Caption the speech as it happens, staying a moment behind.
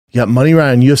You got money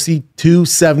Ryan, UFC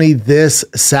 270 this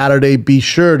Saturday. Be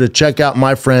sure to check out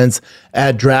my friends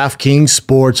at DraftKings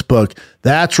Sportsbook.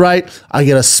 That's right. I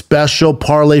get a special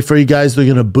parlay for you guys. They're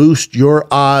going to boost your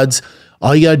odds.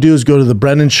 All you got to do is go to the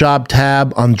Brendan Schaub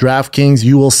tab on DraftKings.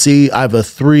 You will see I have a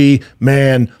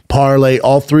 3-man parlay.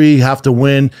 All three have to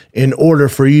win in order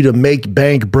for you to make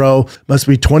bank, bro. Must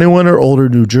be 21 or older,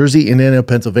 New Jersey, Indiana,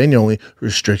 Pennsylvania only.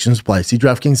 Restrictions apply. See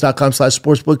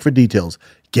DraftKings.com/sportsbook for details.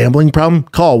 Gambling problem?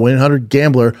 Call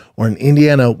 1-800-GAMBLER or in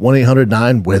Indiana,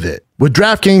 1-800-9-WITH-IT. With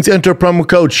DraftKings, enter promo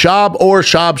code SHAUB or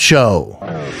SHAUB Show.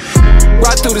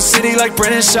 Ride through the city like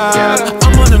Brendan Schaub.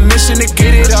 I'm on a mission to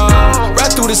get it all.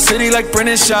 Ride through the city like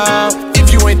Brendan Schaub.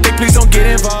 If you ain't thick, please don't get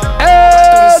involved.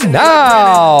 And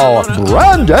now,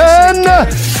 Brendan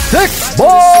Thick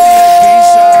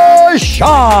Boy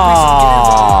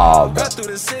Schaub.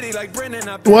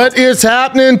 What is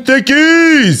happening,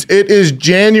 Thickies? It is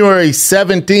January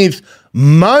 17th,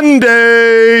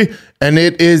 Monday, and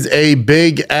it is a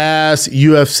big-ass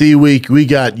UFC week. We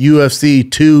got UFC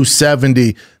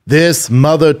 270 this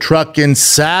mother trucking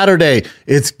Saturday.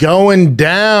 It's going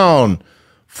down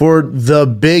for the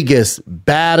biggest,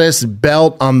 baddest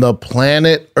belt on the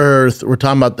planet Earth. We're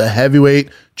talking about the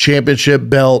heavyweight championship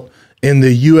belt in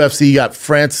the UFC. You got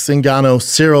Francis Ngannou,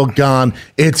 Cyril Gane.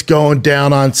 It's going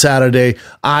down on Saturday.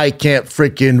 I can't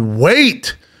freaking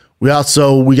wait. We got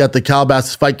the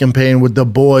Calabasas fight campaign with the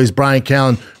boys, Brian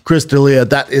Callen, Chris D'Elia.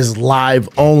 That is live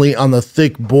only on the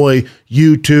Thick Boy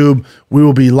YouTube. We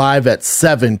will be live at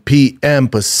 7 p.m.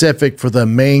 Pacific for the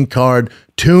main card.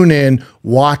 Tune in,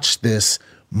 watch this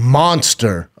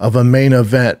monster of a main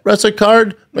event. Rest of the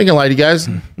card, I'm not gonna lie to you guys,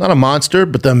 not a monster,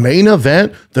 but the main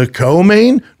event, the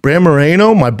co-main, Brandon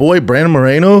Moreno, my boy Brandon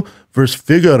Moreno versus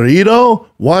Figueiredo.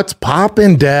 What's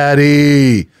poppin',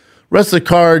 daddy? Rest of the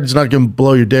card's not going to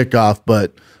blow your dick off,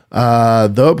 but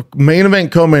the main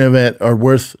event, co-main event are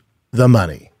worth the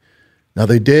money. Now,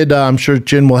 they did, I'm sure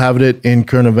Chin will have it in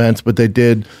current events, but they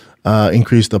did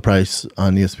increase the price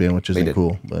on ESPN, which isn't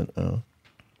cool. But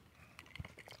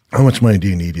how much money do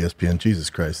you need, ESPN? Jesus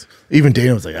Christ. Even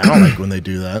Dana was like, I don't like when they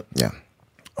do that. Yeah.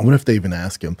 I wonder if they even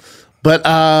ask him. But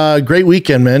great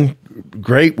weekend, man.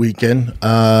 Great weekend.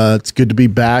 It's good to be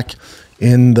back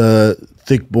in the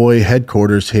Thick Boy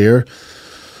headquarters here.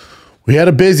 We had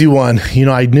a busy one. You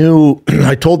know, I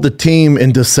told the team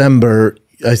in December,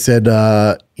 I said,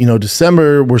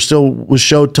 December, we're still with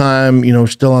Showtime,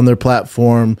 still on their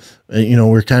platform.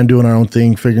 We're kind of doing our own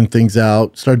thing, figuring things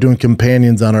out, start doing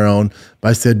companions on our own. But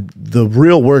I said, the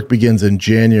real work begins in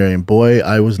January. And boy,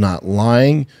 I was not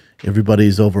lying.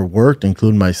 Everybody's overworked,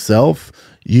 including myself.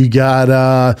 We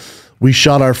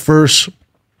shot our first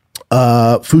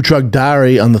Food Truck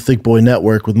Diary on the Thick Boy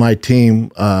Network with my team,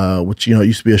 which, it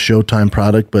used to be a Showtime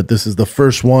product, but this is the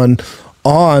first one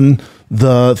on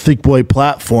the Thick Boy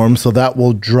platform. So that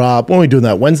will drop, when are we doing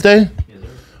that, Wednesday?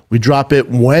 We drop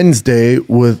it Wednesday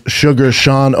with Sugar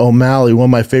Sean O'Malley, one of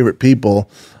my favorite people.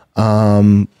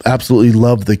 Absolutely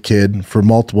love the kid for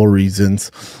multiple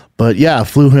reasons. But yeah,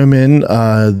 flew him in.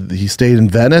 He stayed in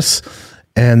Venice.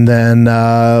 And then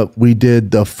we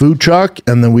did the food truck,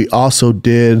 and then we also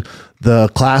did the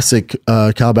classic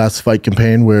Calabasas fight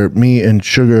campaign where me and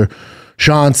Sugar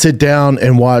Sean sit down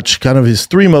and watch kind of his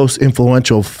 3 most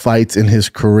influential fights in his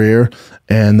career,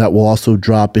 and that will also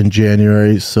drop in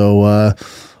January. So a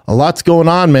lot's going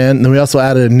on, man. And then we also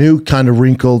added a new kind of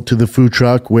wrinkle to the food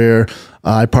truck where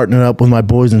I partnered up with my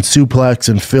boys in Suplex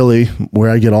in Philly,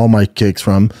 where I get all my kicks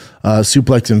from.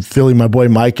 Suplex in Philly, my boy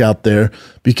Mike out there,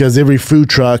 because every food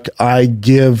truck, I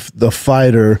give the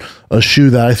fighter a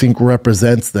shoe that I think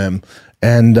represents them.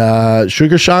 And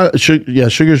Sugar Sean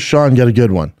got a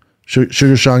good one.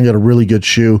 Sugar Sean got a really good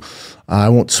shoe. I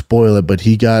won't spoil it, but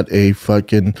he got a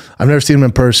fucking... I've never seen them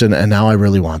in person, and now I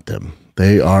really want them.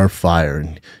 They are fire.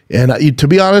 And to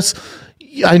be honest...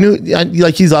 I knew,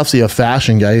 he's obviously a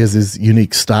fashion guy. He has his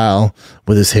unique style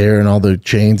with his hair and all the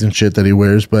chains and shit that he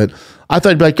wears. But I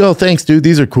thought he'd be like, oh, thanks, dude.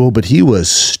 These are cool. But he was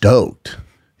stoked.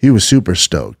 He was super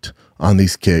stoked on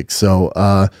these kicks. So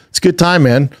it's a good time,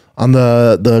 man. On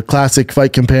the classic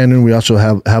fight companion, we also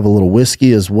have a little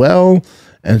whiskey as well.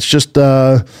 And it's just,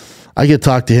 I get to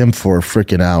talk to him for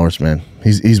freaking hours, man.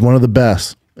 He's one of the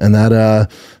best. And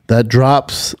that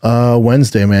drops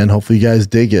Wednesday, man. Hopefully you guys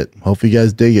dig it.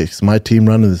 It's my team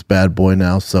running this bad boy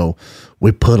now, so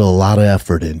we put a lot of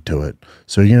effort into it.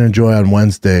 So you're going to enjoy on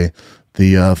Wednesday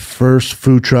the first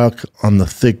food truck on the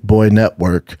Thick Boy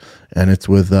Network, and it's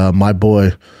with my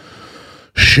boy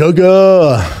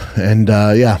Sugar. And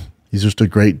yeah, he's just a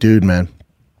great dude, man.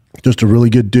 Just a really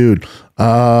good dude.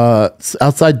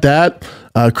 Outside that,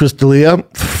 Chris D'Elia,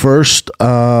 first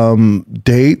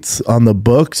dates on the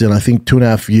books in I think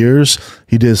 2.5 years.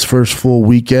 He did his first full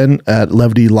weekend at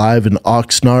Levity Live in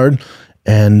Oxnard,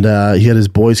 and he had his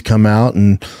boys come out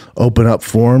and open up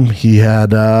for him. He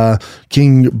had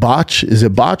King Botch. Is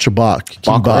it Botch or Bach?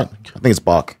 King Bach. I think it's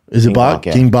Bach. Is it Bach?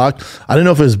 Yeah. King Bach. I didn't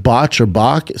know if it was Botch or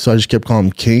Bach, so I just kept calling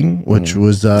him King, which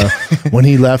was when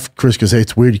he left, Chris goes, hey,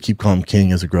 it's weird you keep calling him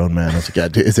King as a grown man. I was like,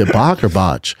 yeah, is it Bach or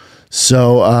Botch?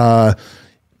 So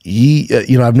he,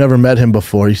 I've never met him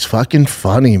before. He's fucking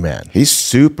funny, man. He's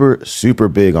super, super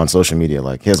big on social media.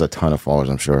 Like, he has a ton of followers,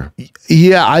 I'm sure.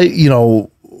 Yeah, I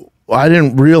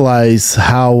didn't realize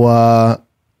how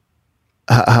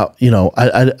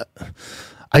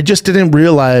I just didn't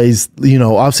realize,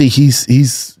 obviously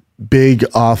he's big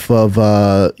off of,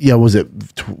 was it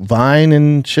Vine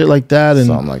and shit like that? And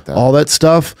something like that. All that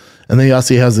stuff. And then he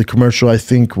also has the commercial, I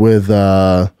think, with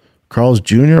Carl's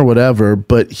Jr. or whatever.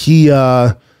 But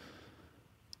the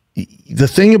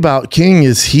thing about King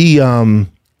is he was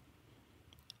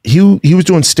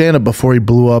doing stand-up before he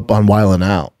blew up on Wildin'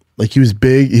 Out. Like, he was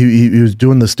big. He was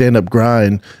doing the stand-up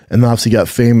grind, and obviously got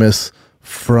famous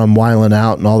from Wildin'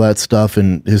 Out and all that stuff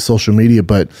and his social media.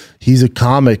 But he's a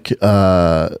comic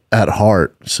at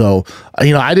heart. So,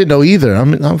 I didn't know either.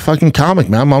 I'm a fucking comic,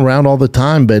 man. I'm around all the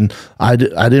time, but I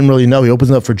didn't really know. He opens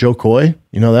up for Joe Coy.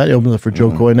 You know that? He opens up for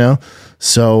Joe Coy now.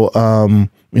 So,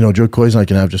 Joe Coy's not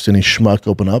going to have just any schmuck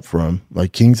open up for him.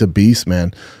 Like, King's a beast,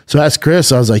 man. So I asked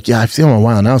Chris, I was like, yeah, I've seen him on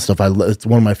Wildin' Out stuff. It's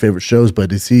one of my favorite shows,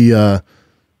 but is he...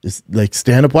 It's like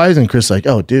stand-up wise, and Chris like,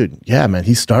 oh dude, yeah man,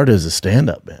 he started as a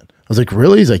stand-up man. I was like,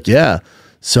 really? He's like, yeah.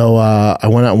 So I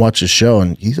went out and watched his show,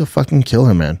 and he's a fucking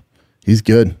killer, man. He's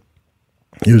good.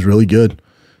 He was really good.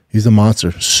 He's a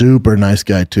monster. Super nice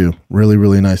guy too. Really,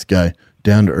 really nice guy.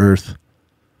 Down to earth.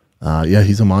 Yeah,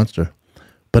 he's a monster.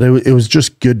 But it was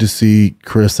just good to see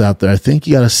Chris out there. I think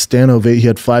he got a stand ovation. He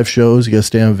had 5 shows. He got a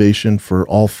stand ovation for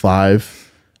all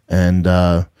 5. And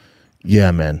yeah,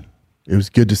 man. It was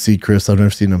good to see Chris. I've never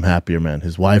seen him happier, man.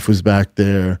 His wife was back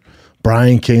there.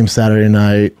 Brian came Saturday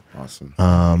night. Awesome.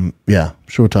 Yeah, I'm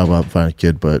sure we'll talk about finding a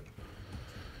kid, but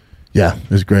yeah, it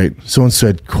was great. Someone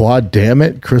said, quad, damn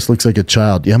it, Chris looks like a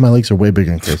child. Yeah, my legs are way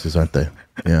bigger than Chris's, aren't they?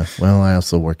 Yeah, well, I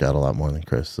also work out a lot more than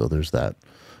Chris, so there's that.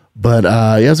 But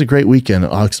yeah, it was a great weekend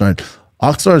at Oxnard.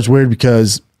 Oxnard is weird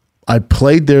because I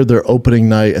played there their opening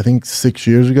night, I think 5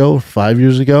 years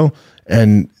ago,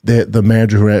 and the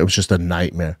manager who ran it was just a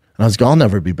nightmare. And I was like, I'll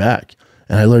never be back.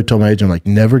 And I literally told my agent, I'm like,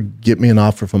 never get me an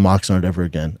offer from Oxnard ever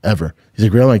again, ever. He's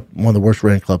like, really? Like, one of the worst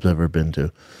running clubs I've ever been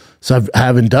to. So I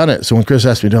haven't done it. So when Chris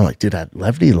asked me to do it, I'm like, dude, at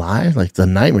Levity Live? Like, it's a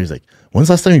nightmare. He's like, when's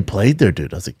the last time you played there,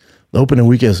 dude? I was like, the opening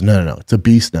weekend is, no, it's a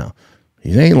beast now.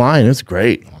 He ain't lying. It's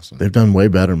great. Awesome. They've done way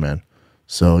better, man.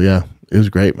 So yeah, it was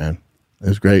great, man. It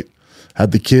was great.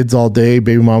 Had the kids all day.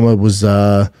 Baby mama was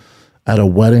at a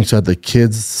wedding, so I had the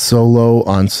kids solo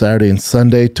on Saturday and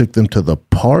Sunday. Took them to the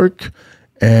park.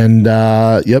 And,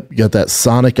 you got that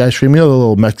Sonic ice cream. You know the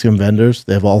little Mexican vendors?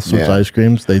 They have all sorts of ice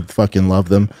creams. They fucking love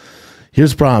them.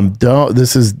 Here's the problem.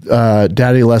 This is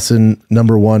daddy lesson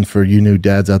number 1 for you new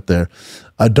dads out there.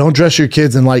 Don't dress your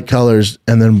kids in light colors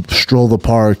and then stroll the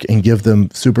park and give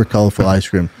them super colorful ice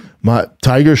cream. My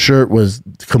Tiger shirt was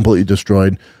completely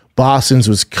destroyed. Boston's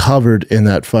was covered in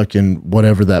that fucking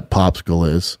whatever that popsicle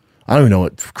is. I don't even know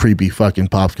what creepy fucking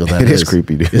popsicle that is. It is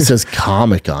creepy, dude. It says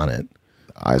comic on it.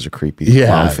 Eyes are creepy. Yeah,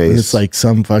 clown face. it's like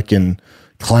some fucking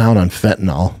clown on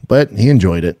fentanyl, but he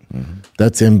enjoyed it. Mm-hmm.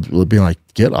 That's him being like,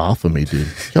 get off of me, dude.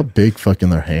 Look how big fucking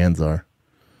their hands are.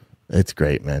 It's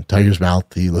great, man. Tiger's mouth,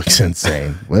 he looks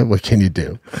insane. What can you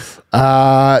do?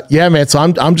 Yeah, man. So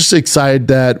I'm just excited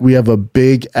that we have a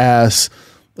big ass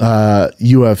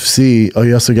UFC. Oh,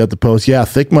 you also got the post. Yeah,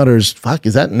 Thick Mutter's, fuck,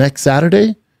 is that next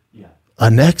Saturday? Yeah.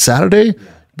 Next Saturday?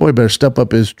 Yeah. Boy, better step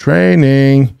up his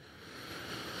training.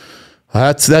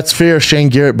 That's fair. Shane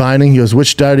Garrett Binding. He goes,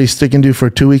 which diet are you sticking to for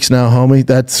 2 weeks now, homie?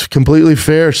 That's completely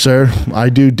fair, sir. I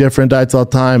do different diets all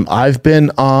the time. I've been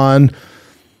on,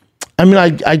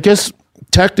 I guess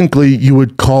technically you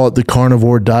would call it the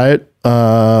carnivore diet,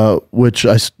 which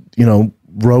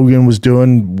Rogan was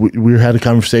doing. We had a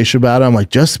conversation about it. I'm like,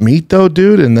 just meat though,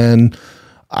 dude? And then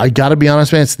I got to be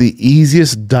honest, man, it's the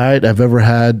easiest diet I've ever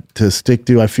had to stick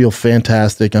to. I feel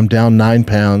fantastic. I'm down 9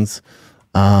 pounds.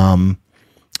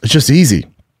 It's just easy.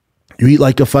 You eat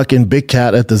like a fucking big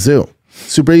cat at the zoo.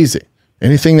 Super easy.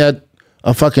 Anything that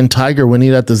a fucking tiger would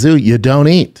eat at the zoo, you don't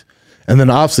eat. And then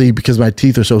obviously, because my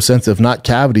teeth are so sensitive, not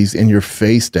cavities in your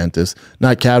face, dentist,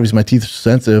 not cavities, my teeth are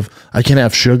sensitive. I can't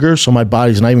have sugar, so my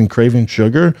body's not even craving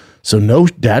sugar. So no,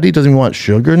 daddy doesn't even want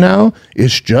sugar now.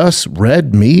 It's just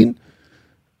red meat.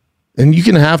 And you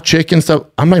can have chicken stuff.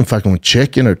 I'm not even fucking with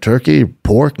chicken or turkey, or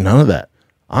pork, none of that.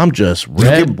 I'm just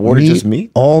red get bored of just meat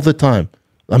all the time.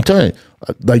 I'm telling you,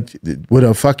 like, would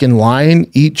a fucking lion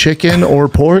eat chicken or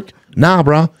pork? Nah,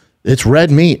 bro. It's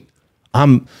red meat.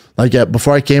 I'm like,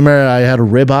 before I came here, I had a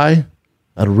ribeye.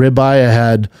 I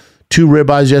had 2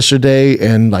 ribeyes yesterday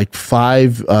and like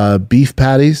 5 beef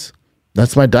patties.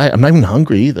 That's my diet. I'm not even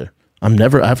hungry either. I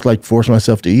have to like force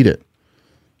myself to eat it.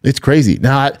 It's crazy.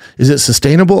 Now, is it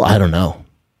sustainable? I don't know.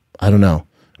 Am I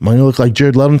going to look like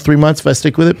Jared Leto in 3 months if I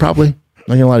stick with it? Probably. I'm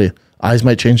not going to lie to you. Eyes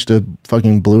might change to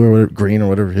fucking blue or green or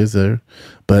whatever it is there.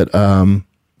 But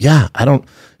yeah,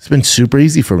 it's been super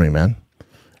easy for me, man.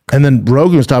 And then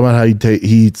Rogan was talking about how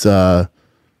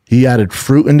he added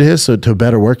fruit into his to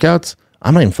better workouts.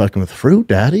 I'm not even fucking with fruit,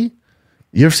 daddy.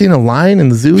 You ever seen a lion in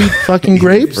the zoo eat fucking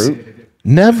grapes?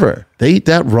 Never. They eat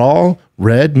that raw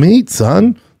red meat,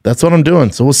 son. That's what I'm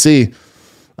doing. So we'll see.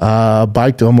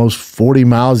 Biked almost 40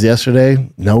 miles yesterday.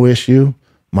 No issue.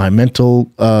 My mental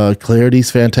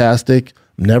clarity's fantastic.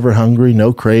 I'm never hungry.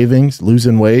 No cravings.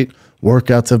 Losing weight.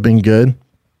 Workouts have been good.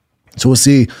 So we'll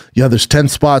see. Yeah, there's 10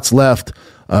 spots left.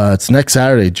 It's next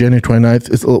Saturday, January 29th.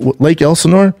 It's Lake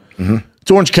Elsinore. Mm-hmm. It's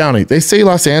Orange County. They say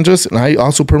Los Angeles, and I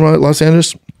also promote Los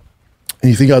Angeles. And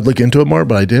you think I'd look into it more,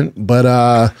 but I didn't.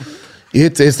 But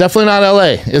it's definitely not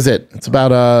LA, is it? It's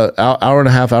about an hour and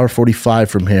a half, hour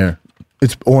 45 from here.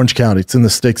 It's Orange County. It's in the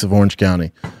sticks of Orange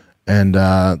County. And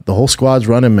the whole squad's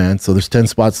running, man. So there's 10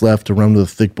 spots left to run with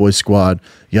the Thick Boy squad.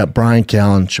 You got Brian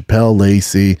Callen, Chappelle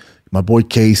Lacey, my boy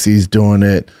Casey's doing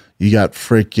it. You got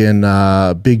freaking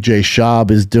Big J Schaub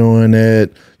is doing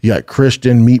it. You got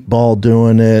Christian Meatball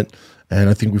doing it. And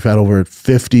I think we've had over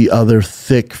 50 other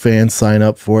thick fans sign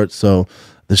up for it. So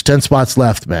there's 10 spots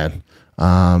left, man.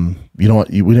 You know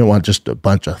what? We didn't want just a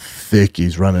bunch of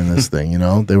thickies running this thing, you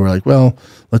know? They were like, well,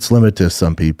 let's limit to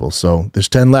some people. So there's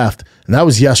 10 left. And that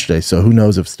was yesterday, so who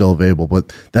knows if it's still available.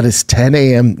 But that is 10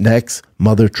 a.m. next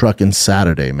mother trucking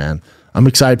Saturday, man. I'm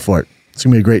excited for it. It's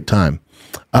going to be a great time.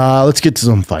 Let's get to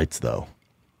some fights, though.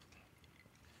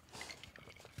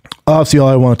 Obviously, all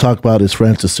I want to talk about is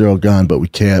Francis Cyril Gane, but we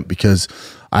can't because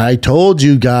I told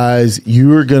you guys you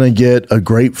were going to get a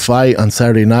great fight on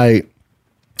Saturday night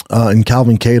in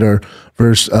Calvin Kattar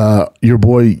versus your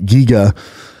boy Giga.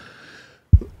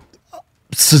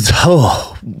 So,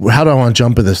 how do I want to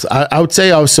jump at this? I would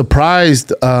say I was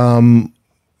surprised.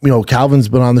 You know, Calvin's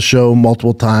been on the show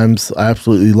multiple times. I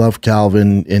absolutely love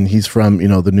Calvin, and he's from, you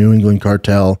know, the New England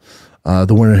Cartel,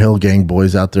 the Winter Hill Gang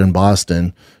boys out there in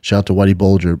Boston. Shout out to Whitey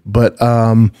Bulger. But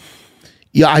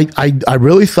yeah, I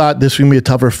really thought this was going to be a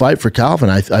tougher fight for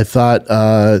Calvin. I thought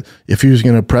if he was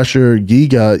going to pressure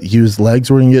Giga, his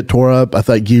legs were going to get tore up. I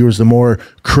thought Giga was the more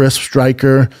crisp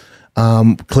striker.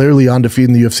 Clearly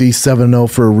undefeated in the UFC, 7-0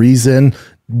 for a reason.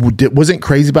 Wasn't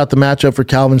crazy about the matchup for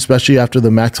Calvin, especially after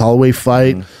the Max Holloway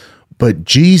fight. But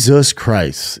Jesus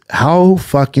Christ, how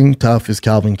fucking tough is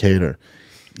Calvin Kattar?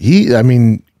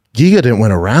 Giga didn't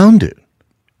win around it.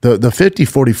 The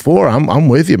 50-44, I'm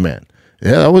with you, man.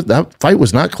 Yeah, that fight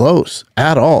was not close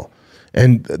at all.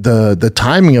 And the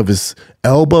timing of his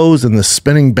elbows and the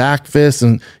spinning back fists,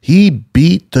 and he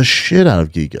beat the shit out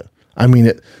of Giga. I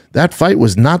mean, that fight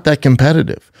was not that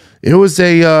competitive. It was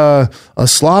a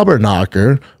slobber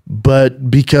knocker,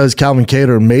 but because Calvin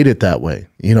Kattar made it that way,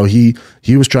 you know, he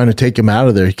was trying to take him out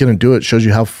of there. He couldn't do it. Shows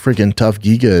you how freaking tough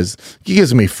Giga is.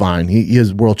 Giga's gonna be fine. He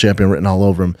has world champion written all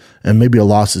over him, and maybe a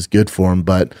loss is good for him.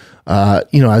 But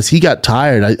you know, as he got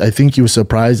tired, I think he was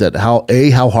surprised at how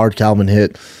hard Calvin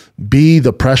hit, B,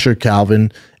 the pressure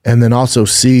Calvin, and then also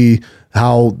C,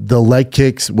 how the leg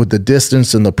kicks with the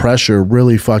distance and the pressure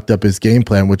really fucked up his game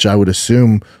plan, which I would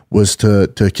assume was to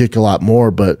kick a lot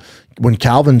more. But when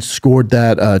Calvin scored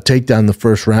that takedown in the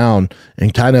first round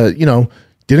and kind of, you know,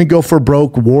 didn't go for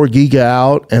broke, wore Giga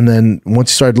out, and then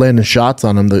once he started landing shots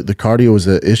on him, the cardio was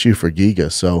an issue for Giga.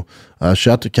 So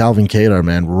shout out to Calvin Kattar,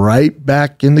 man. Right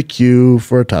back in the queue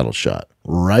for a title shot.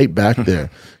 Right back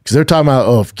there. Because they're talking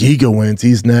about, if Giga wins,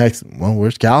 he's next. Well,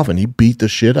 where's Calvin? He beat the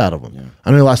shit out of him. Yeah.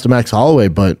 I know he lost to Max Holloway,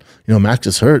 but, you know, Max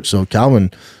is hurt. So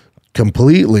Calvin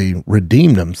completely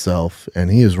redeemed himself,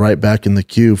 and he is right back in the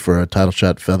queue for a title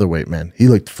shot featherweight, man. He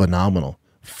looked phenomenal.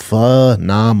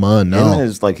 Phenomenal.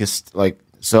 And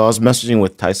so I was messaging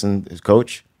with Tyson, his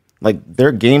coach. Like,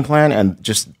 their game plan and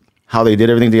just how they did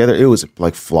everything together, it was,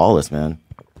 like, flawless, man.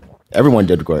 Everyone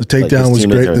did great. The takedown was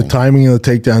great. The timing of the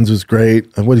takedowns was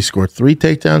great. And what he scored 3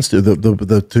 takedowns.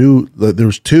 There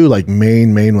was 2 like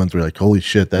main ones where like holy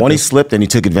shit. One he slipped and he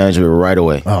took advantage of it right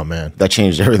away. Oh man, that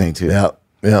changed everything too. Yeah.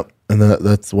 And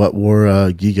that's what wore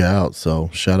Giga out. So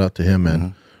shout out to him, man.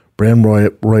 Mm-hmm. Brand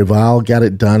Royval got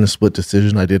it done, a split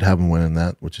decision. I did have him winning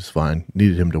that, which is fine.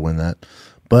 Needed him to win that.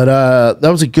 But that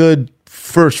was a good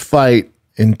first fight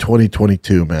in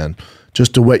 2022, man.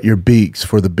 Just to wet your beaks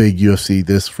for the big UFC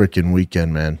this freaking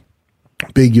weekend, man.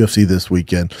 Big UFC this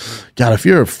weekend. God, if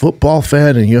you're a football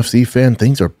fan and UFC fan,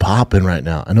 things are popping right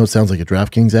now. I know it sounds like a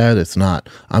DraftKings ad. It's not.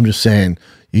 I'm just saying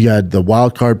you got the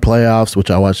wild card playoffs, which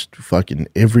I watched fucking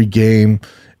every game.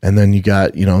 And then you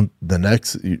got, the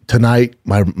next tonight,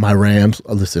 my Rams.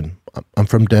 Listen, I'm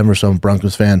from Denver, so I'm a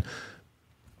Broncos fan.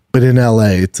 But in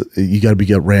LA, you got to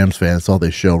be a Rams fan. That's all they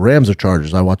show. Rams or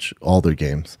Chargers. I watch all their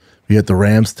games. You get the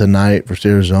Rams tonight versus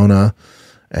Arizona.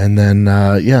 And then,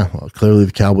 clearly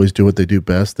the Cowboys do what they do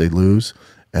best. They lose.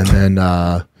 And then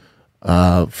Dak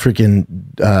blame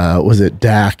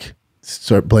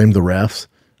the refs.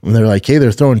 And they're like, hey,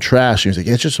 they're throwing trash. And he's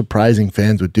like, it's just surprising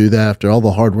fans would do that after all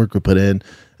the hard work we put in.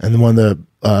 And then one of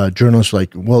the journalists were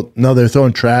like, well, no, they're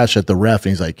throwing trash at the ref.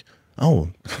 And he's like, oh,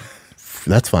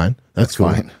 that's fine. That's cool.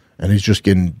 Fine. And he's just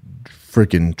getting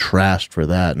freaking trashed for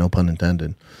that. No pun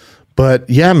intended. But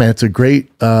yeah, man, it's a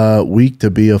great week to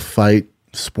be a fight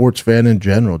sports fan in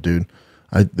general, dude.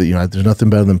 There's nothing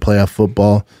better than playoff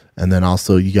football. And then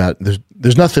also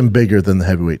there's nothing bigger than the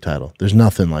heavyweight title. There's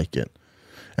nothing like it.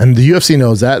 And the UFC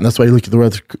knows that, and that's why you look at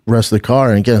the rest of the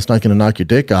card. And again, it's not going to knock your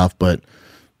dick off, but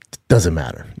it doesn't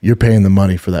matter. You're paying the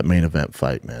money for that main event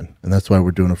fight, man. And that's why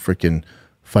we're doing a freaking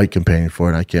fight companion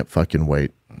for it. I can't fucking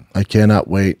wait. I cannot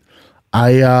wait.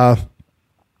 I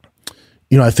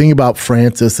think about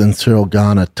Francis and Cyril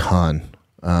Gane a ton,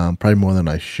 probably more than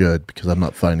I should because I'm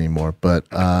not fighting anymore. But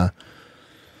I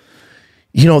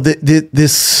went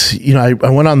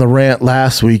on the rant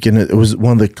last week, and it was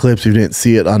one of the clips, you didn't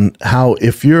see it, on how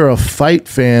if you're a fight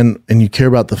fan and you care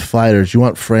about the fighters, you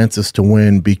want Francis to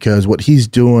win because what he's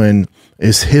doing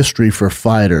is history for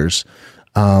fighters.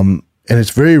 And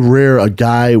it's very rare a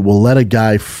guy will let a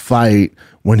guy fight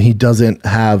when he doesn't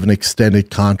have an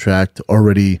extended contract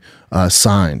already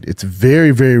signed. It's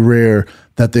very, very rare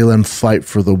that they let him fight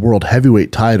for the world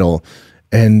heavyweight title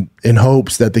and in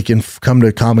hopes that they can come to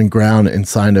a common ground and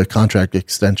sign a contract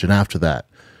extension after that.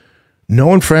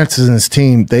 Knowing Francis and his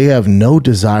team, they have no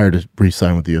desire to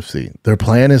re-sign with the UFC. Their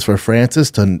plan is for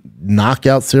Francis to knock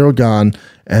out Cyril Gane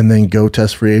and then go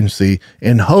test free agency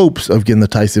in hopes of getting the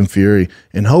Tyson Fury,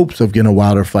 in hopes of getting a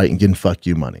Wilder fight and getting fuck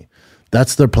you money.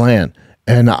 That's their plan.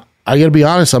 And I got to be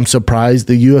honest, I'm surprised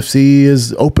the UFC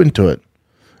is open to it.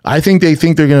 I think they're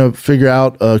going to figure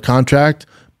out a contract,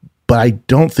 but I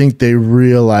don't think they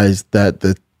realize that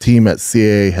the team at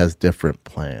CAA has different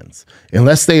plans.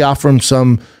 Unless they offer him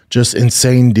some just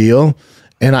insane deal.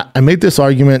 And I made this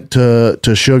argument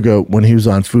to Sugar when he was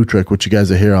on Food Truck, which you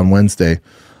guys are here on Wednesday.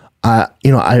 I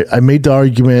made the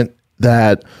argument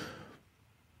that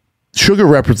Sugar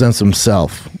represents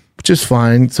himself, which is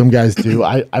fine. Some guys do.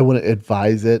 I wouldn't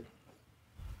advise it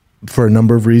for a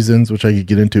number of reasons, which I could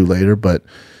get into later. But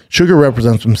Sugar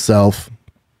represents himself.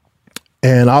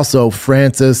 And also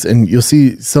Francis, and you'll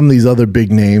see some of these other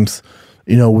big names,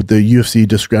 with the UFC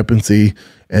discrepancy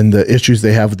and the issues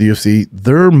they have with the UFC,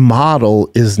 their model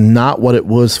is not what it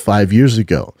was 5 years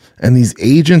ago. And these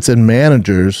agents and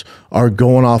managers are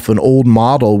going off an old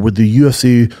model where the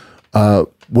UFC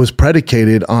was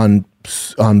predicated on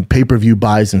pay-per-view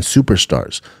buys and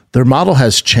superstars. Their model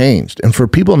has changed. And for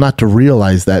people not to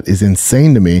realize that is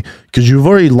insane to me because you've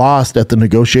already lost at the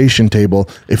negotiation table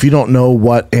if you don't know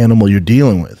what animal you're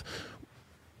dealing with.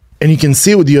 And you can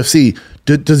see it with UFC.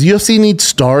 Does UFC need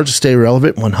stars to stay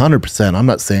relevant? 100%. I'm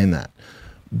not saying that.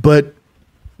 But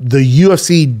the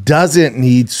UFC doesn't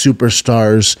need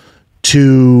superstars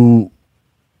to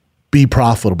be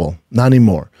profitable. Not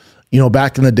anymore.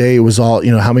 Back in the day, it was all,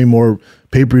 how many more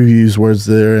pay-per-views was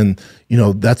there? And,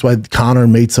 that's why Conor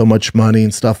made so much money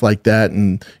and stuff like that.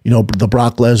 And, the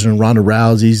Brock Lesnar and Ronda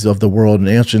Rouseys of the world and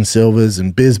Anderson Silvas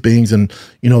and Biz Bings and,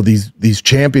 these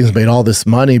champions made all this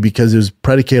money because it was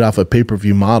predicated off a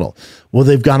pay-per-view model. Well,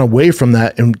 they've gone away from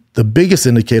that. And the biggest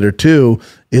indicator, too,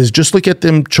 is just look at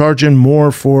them charging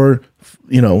more for,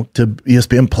 to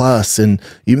ESPN Plus and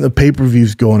even the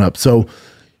pay-per-views going up. So,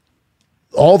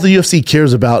 all the UFC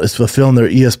cares about is fulfilling their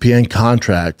ESPN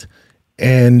contract.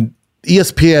 And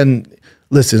ESPN,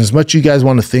 listen, as much as you guys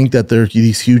want to think that they're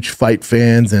these huge fight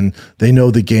fans and they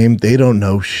know the game, they don't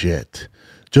know shit.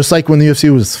 Just like when the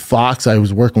UFC was Fox, I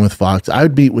was working with Fox, I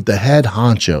would meet with the head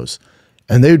honchos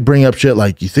And they would bring up shit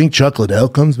like, you think Chuck Liddell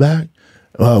comes back?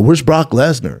 Where's Brock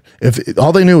Lesnar? If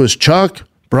all they knew was Chuck,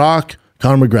 Brock,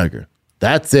 Conor McGregor.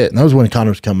 That's it. And that was when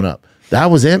Conor was coming up.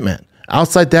 That was it, man.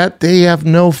 Outside that, they have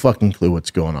no fucking clue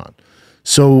what's going on.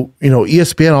 So,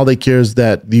 ESPN, all they care is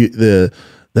that the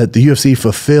UFC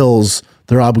fulfills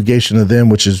their obligation to them,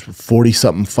 which is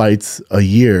 40-something fights a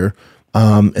year,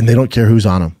 and they don't care who's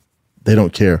on them. They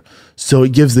don't care. So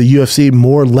it gives the UFC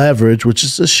more leverage, which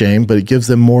is a shame, but it gives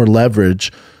them more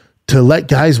leverage to let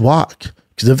guys walk.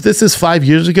 Because if this is 5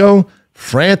 years ago,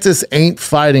 Francis ain't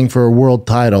fighting for a world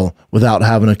title without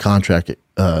having a contract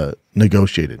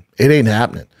negotiated. It ain't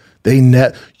happening.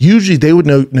 Usually they would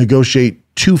negotiate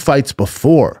 2 fights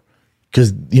before,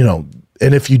 because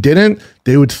and if you didn't,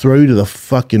 they would throw you to the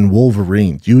fucking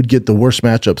Wolverines. You would get the worst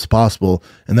matchups possible,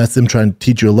 and that's them trying to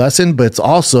teach you a lesson, but it's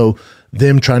also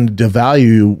them trying to devalue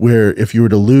you, where if you were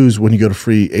to lose when you go to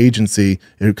free agency,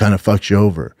 it kind of fucks you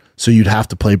over. So you'd have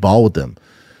to play ball with them.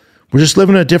 We're just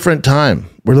living a different time.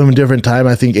 We're living a different time.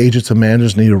 I think agents and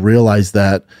managers need to realize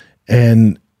that,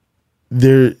 and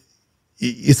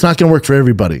it's not going to work for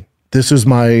everybody. This is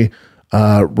my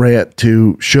rant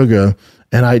to Sugar,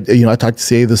 and I talked to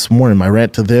CA this morning. My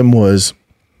rant to them was,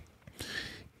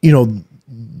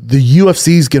 the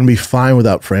UFC is going to be fine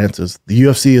without Francis. The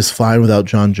UFC is fine without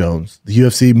John Jones. The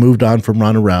UFC moved on from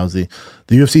Ronda Rousey.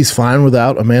 The UFC is fine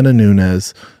without Amanda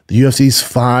Nunes. The UFC is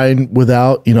fine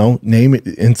without,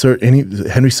 insert any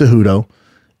Henry Cejudo,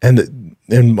 and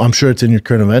I'm sure it's in your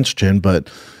current events, Chin, but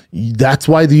that's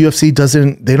why the UFC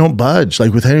they don't budge.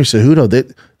 Like with Henry Cejudo,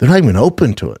 they're not even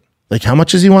open to it. Like, how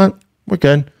much does he want? We're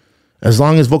good. As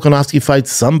long as Volkanovski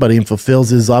fights somebody and fulfills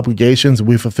his obligations,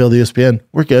 we fulfill the ESPN,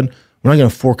 we're good. We're not going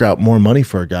to fork out more money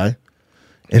for a guy.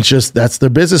 It's just, that's their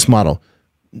business model.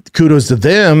 Kudos to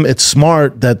them. It's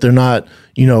smart that they're not,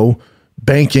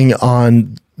 banking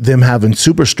on them having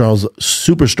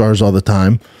superstars all the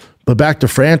time. But back to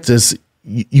Francis,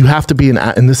 you have to be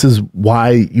and this is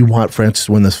why you want Francis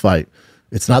to win this fight.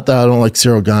 It's not that I don't like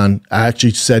Cyril Gane. I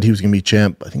actually said he was going to be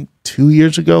champ, I think 2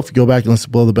 years ago. If you go back and listen to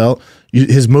Below the Belt,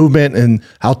 his movement and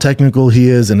how technical he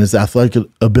is and his athletic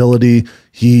ability,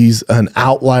 he's an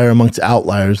outlier amongst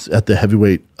outliers at the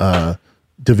heavyweight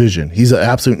division. He's an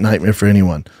absolute nightmare for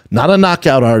anyone. Not a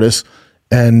knockout artist,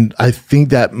 and I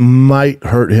think that might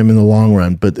hurt him in the long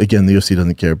run. But again, the UFC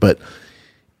doesn't care. But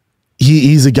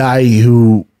he's a guy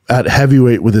who, at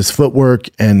heavyweight with his footwork,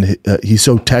 and he's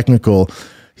so technical,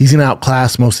 he's going to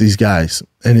outclass most of these guys.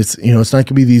 And it's not going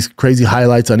to be these crazy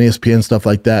highlights on ESPN and stuff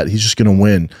like that. He's just going to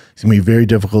win. It's going to be very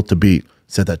difficult to beat.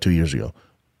 Said that 2 years ago.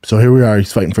 So here we are.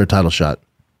 He's fighting for a title shot.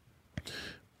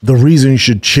 The reason you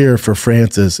should cheer for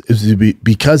Francis is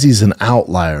because he's an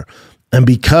outlier. And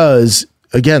because,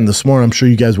 again, this morning, I'm sure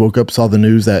you guys woke up, saw the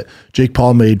news that Jake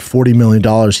Paul made $40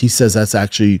 million. He says that's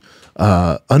actually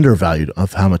undervalued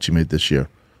of how much he made this year.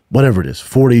 Whatever it is,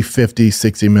 40, 50,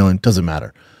 60 million, doesn't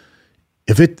matter.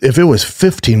 If it was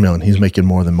 15 million, he's making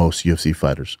more than most UFC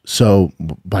fighters. So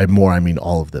by more, I mean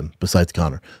all of them besides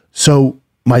Conor. So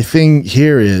my thing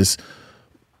here is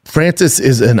Francis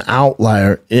is an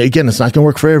outlier. Again, it's not going to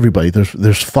work for everybody.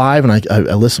 There's 5, and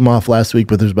I listed them off last week,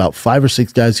 but there's about 5 or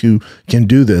 6 guys who can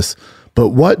do this.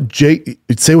 But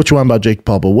say what you want about Jake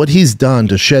Paul, but what he's done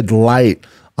to shed light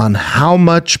on how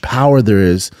much power there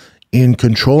is in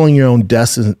controlling your own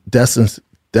destiny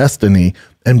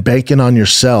and banking on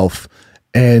yourself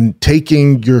and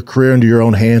taking your career into your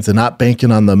own hands and not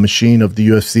banking on the machine of the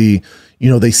UFC.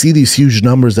 They see these huge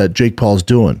numbers that Jake Paul's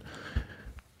doing.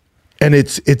 And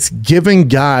it's giving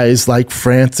guys like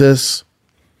Francis,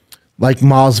 like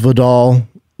Masvidal,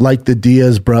 like the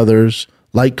Diaz brothers,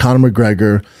 like Conor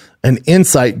McGregor, an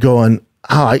insight going,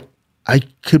 I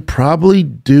could probably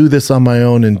do this on my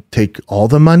own and take all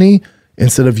the money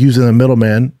instead of using the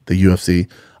middleman, the UFC.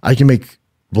 I can make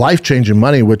life-changing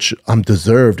money, which I'm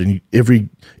deserved, and every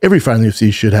fight in the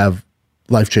UFC should have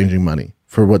life-changing money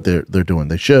for what they're doing.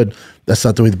 They should. That's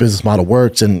not the way the business model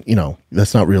works, and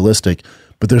that's not realistic.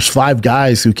 But there's 5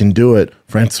 guys who can do it.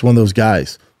 Francis is one of those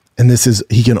guys, and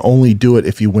he can only do it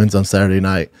if he wins on Saturday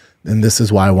night. And this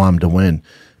is why I want him to win,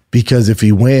 because if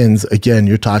he wins, again,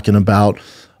 you're talking about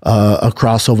a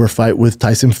crossover fight with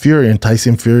Tyson Fury, and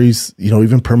Tyson Fury's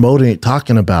even promoting it,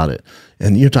 talking about it.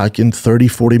 And you're talking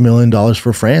 $30-40 million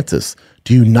for Francis.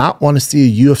 Do you not want to see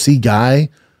a UFC guy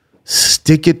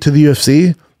stick it to the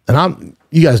UFC? And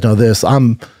you guys know this. I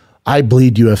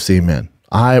bleed UFC, man.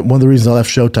 One of the reasons I left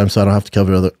Showtime so I don't have to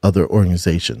cover other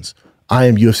organizations. I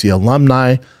am UFC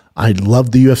alumni. I love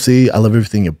the UFC. I love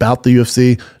everything about the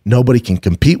UFC. Nobody can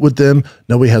compete with them.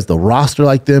 Nobody has the roster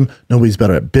like them. Nobody's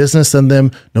better at business than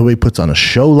them. Nobody puts on a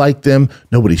show like them.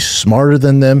 Nobody's smarter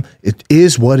than them. It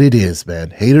is what it is, man.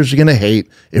 Haters are going to hate.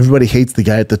 Everybody hates the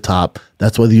guy at the top.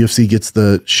 That's why the UFC gets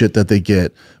the shit that they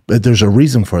get. But there's a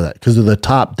reason for that, because they're the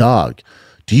top dog.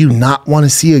 Do you not want to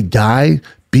see a guy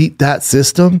beat that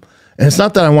system? And it's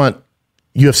not that I want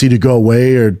UFC to go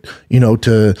away or,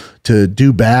 to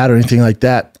do bad or anything like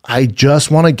that. I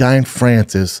just want a guy in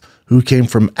Francis who came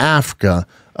from Africa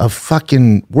of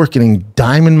fucking working in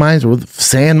diamond mines or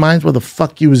sand mines, what the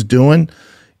fuck he was doing,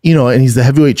 and he's the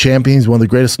heavyweight champion. He's one of the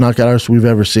greatest knockout artists we've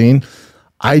ever seen.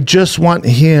 I just want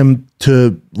him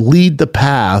to lead the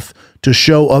path to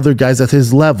show other guys at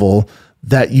his level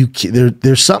that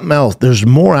there's something else. There's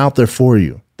more out there for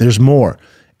you. There's more.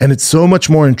 And it's so much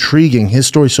more intriguing. His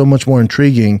story's so much more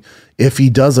intriguing if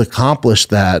he does accomplish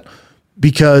that,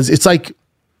 because it's like,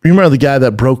 you remember the guy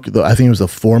that broke I think it was the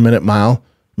 4-minute mile?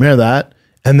 Remember that?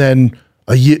 And then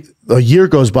a year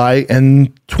goes by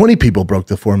and 20 people broke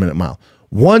the 4-minute mile.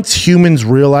 Once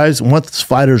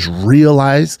fighters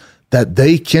realize that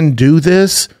they can do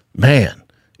this, man,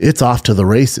 it's off to the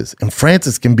races. And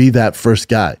Francis can be that first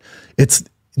guy. It's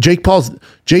Jake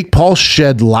Paul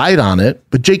shed light on it,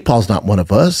 but Jake Paul's not one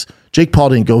of us. Jake Paul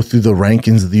didn't go through the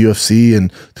rankings of the UFC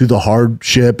and through the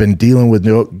hardship and dealing with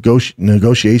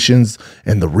negotiations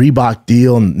and the Reebok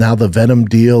deal and now the Venom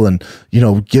deal and,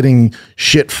 getting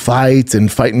shit fights and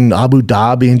fighting Abu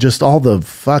Dhabi and just all the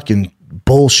fucking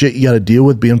bullshit you got to deal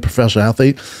with being a professional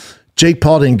athlete. Jake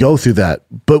Paul didn't go through that,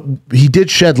 but he did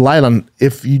shed light on,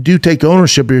 if you do take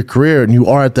ownership of your career and you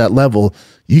are at that level,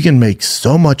 you can make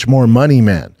so much more money,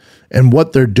 man. And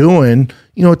what they're doing,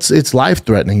 it's life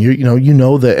threatening.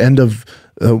 The end of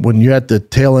when you're at the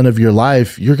tail end of your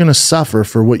life, you're going to suffer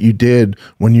for what you did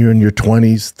when you're in your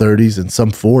 20s, 30s, and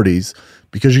some 40s,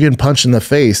 because you're getting punched in the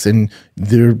face, and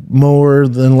they're more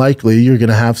than likely you're going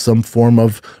to have some form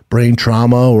of brain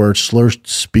trauma or slurred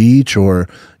speech or,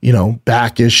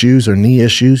 back issues or knee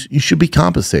issues. You should be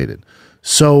compensated.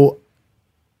 So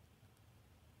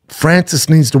Francis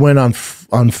needs to win on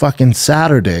fucking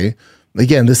Saturday.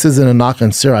 Again, this isn't a knock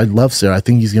on Sarah. I love Sarah. I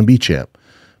think he's going to be champ.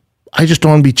 I just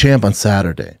don't want to be champ on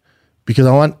Saturday because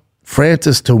I want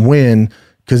Francis to win,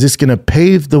 because it's going to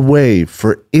pave the way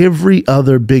for every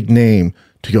other big name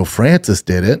to go, Francis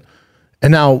did it.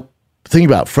 And now think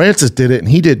about it. Francis did it, and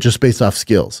he did it just based off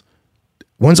skills.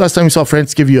 When's the last time you saw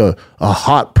Francis give you a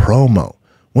hot promo?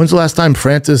 When's the last time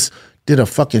Francis did a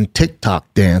fucking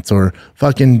TikTok dance or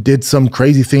fucking did some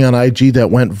crazy thing on IG that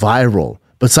went viral,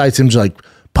 besides him just like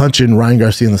punching Ryan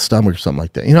Garcia in the stomach or something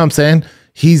like that? You know what I'm saying?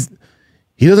 He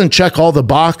doesn't check all the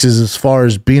boxes as far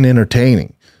as being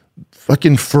entertaining.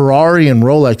 Fucking Ferrari and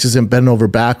Rolex isn't bending over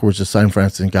backwards to sign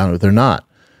Francis Ngannou. They're not.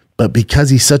 But because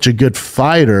he's such a good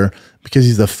fighter, because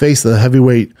he's the face of the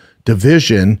heavyweight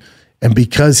division, and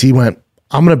because he went,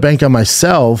 I'm going to bank on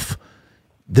myself,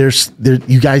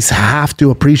 you guys have to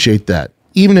appreciate that.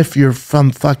 Even if you're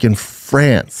from fucking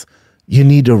France, you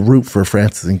need to root for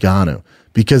Francis Ngannou,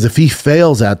 because if he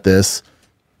fails at this,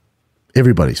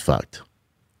 everybody's fucked.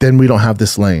 Then we don't have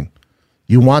this lane.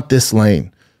 You want this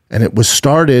lane. And it was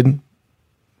started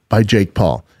by Jake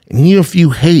Paul. And even if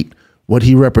you hate what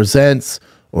he represents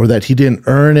or that he didn't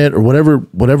earn it or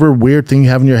whatever weird thing you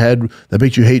have in your head that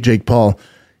makes you hate Jake Paul,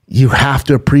 you have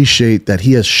to appreciate that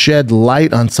he has shed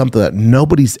light on something that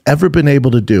nobody's ever been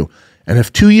able to do. And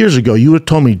if 2 years ago you would have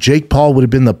told me Jake Paul would have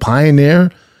been the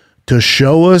pioneer to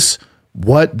show us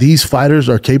what these fighters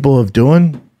are capable of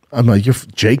doing, I'm like,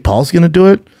 Jake Paul's going to do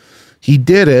it? He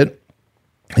did it.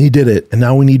 He did it. And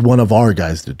now we need one of our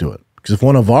guys to do it. Because if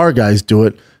one of our guys do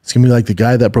it, it's going to be like the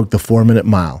guy that broke the 4-minute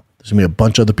mile. There's going to be a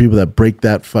bunch of other people that break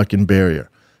that fucking barrier.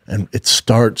 And it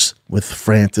starts with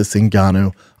Francis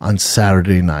Ngannou on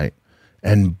Saturday night.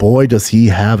 And boy, does he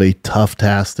have a tough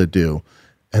task to do.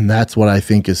 And that's what I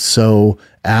think is so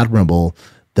admirable,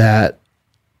 that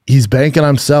he's banking on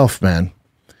himself, man.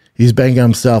 He's banking on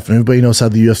himself. And everybody knows how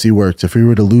the UFC works. If he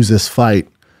were to lose this fight,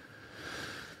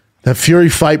 that Fury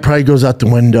fight probably goes out the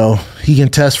window. He can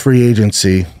test free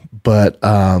agency, but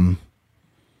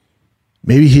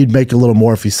maybe he'd make a little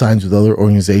more if he signs with other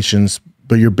organizations,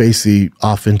 but you're basically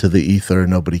off into the ether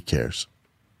and nobody cares.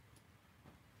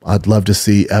 I'd love to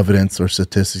see evidence or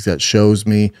statistics that shows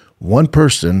me one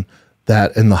person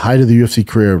that in the height of the UFC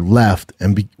career left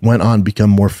and went on to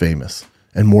become more famous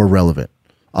and more relevant.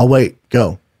 I'll wait.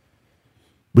 Go.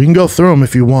 We can go through them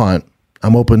if you want.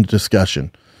 I'm open to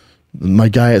discussion. My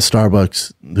guy at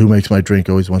Starbucks who makes my drink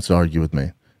always wants to argue with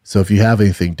me. So if you have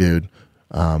anything, dude,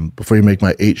 before you make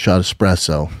my 8-shot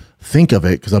espresso, think of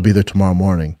it, because I'll be there tomorrow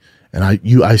morning, And I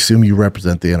assume you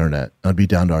represent the internet. I'd be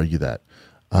down to argue that.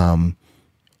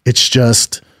 It's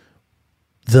just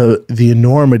the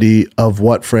enormity of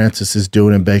what Francis is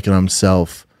doing and banking on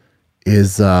himself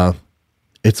is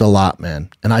it's a lot, man.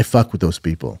 And I fuck with those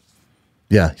people.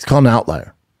 Yeah, he's called an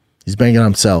outlier. He's banking on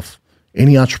himself.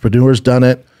 Any entrepreneur's done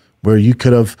it where you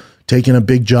could have taken a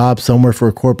big job somewhere for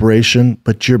a corporation,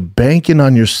 but you're banking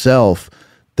on yourself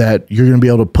that you're going to be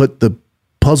able to put the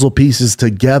puzzle pieces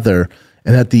together,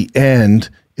 and at the end,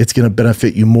 it's going to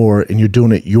benefit you more, and you're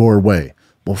doing it your way.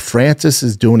 Well, Francis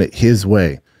is doing it his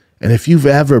way. And if you've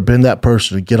ever been that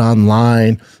person to get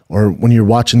online or when you're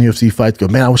watching the UFC fights, go,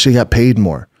 man, I wish I got paid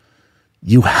more.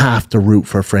 You have to root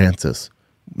for Francis.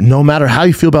 No matter how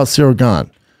you feel about Cyril Gane.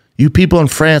 You people in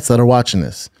France that are watching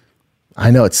this,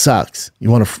 I know it sucks. You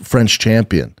want a French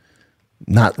champion.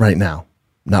 Not right now.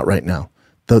 Not right now.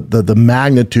 The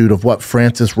magnitude of what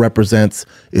Francis represents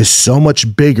is so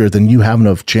much bigger than you having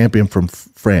a champion from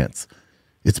France.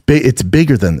 It's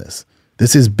bigger than this.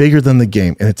 This is bigger than the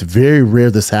game, and it's very rare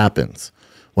this happens.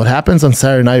 What happens on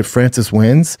Saturday night if Francis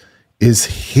wins is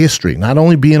history. Not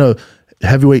only being a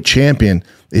heavyweight champion,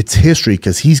 it's history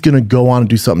because he's going to go on and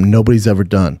do something nobody's ever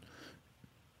done.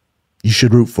 You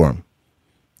should root for him.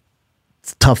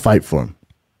 It's a tough fight for him.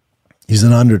 He's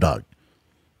an underdog.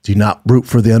 Do you not root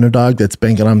for the underdog that's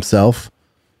banking on himself?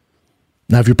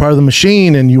 Now, if you're part of the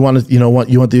machine and you want to, you want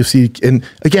the UFC, and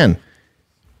again,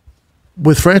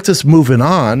 with Francis moving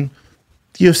on,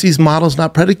 the UFC's model is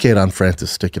not predicated on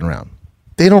Francis sticking around.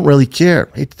 They don't really care.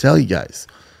 I hate to tell you guys.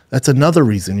 That's another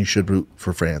reason you should root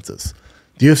for Francis.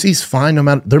 The UFC's fine no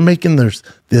matter, they're making this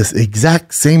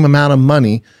exact same amount of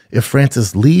money if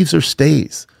Francis leaves or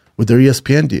stays with their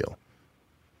ESPN deal.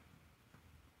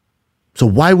 So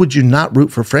why would you not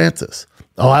root for Francis?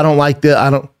 Oh, I don't like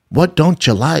that. What don't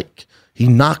you like? He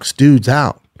knocks dudes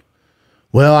out.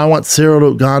 Well, I want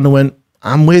Cyril Gane to win.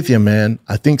 I'm with you, man.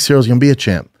 I think Cyril's going to be a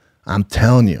champ. I'm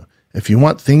telling you, if you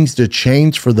want things to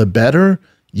change for the better,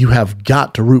 you have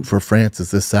got to root for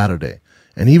Francis this Saturday.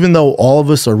 And even though all of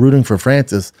us are rooting for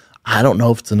Francis, I don't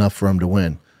know if it's enough for him to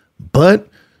win. But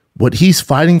what he's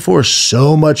fighting for is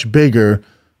so much bigger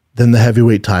than the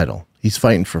heavyweight title. He's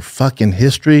fighting for fucking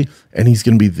history, and he's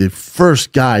going to be the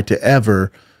first guy to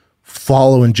ever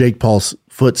follow in Jake Paul's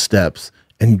footsteps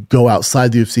and go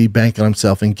outside the UFC, bank on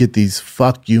himself, and get these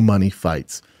fuck you money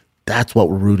fights. That's what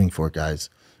we're rooting for, guys.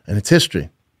 And it's history.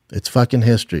 It's fucking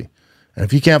history. And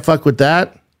if you can't fuck with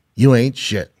that, you ain't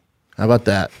shit. How about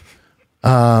that?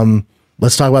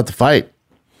 Let's talk about the fight.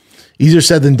 Easier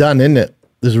said than done, isn't it?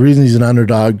 There's a reason he's an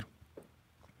underdog.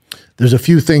 There's a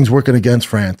few things working against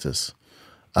Francis.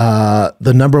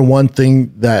 The number one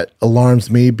thing that alarms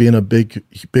me, being a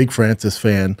big Francis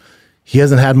fan, he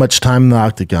hasn't had much time in the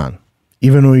octagon.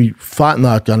 Even when he fought in the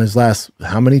octagon, his last,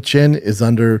 how many chin is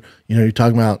under, you're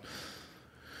talking about,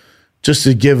 just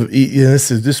to give, this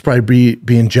is probably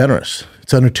being generous.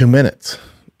 It's under 2 minutes,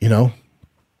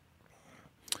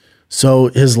 So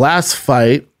his last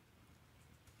fight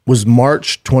was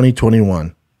March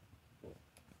 2021.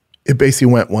 It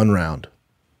basically went one round.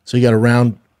 So you got a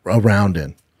round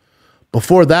in.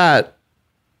 Before that,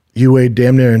 he weighed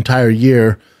damn near an entire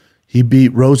year. He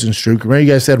beat Rosenstruck. Remember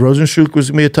you guys said Rosenstruck was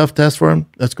going to be a tough test for him?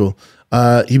 That's cool.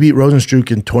 He beat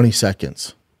Rosenstruck in 20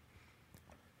 seconds.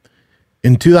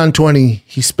 In 2020,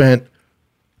 he spent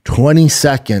 20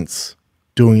 seconds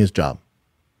doing his job.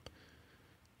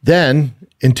 Then,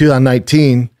 in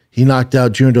 2019, he knocked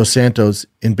out Junior Dos Santos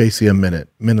in basically a minute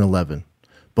 11.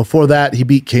 Before that, he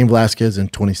beat Cain Velasquez in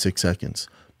 26 seconds.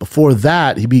 Before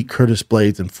that, he beat Curtis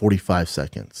Blades in 45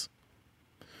 seconds.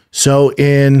 So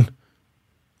in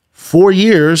 4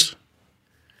 years,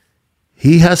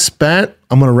 he has spent,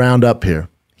 I'm going to round up here,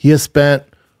 he has spent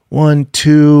a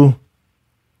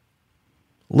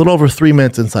little over 3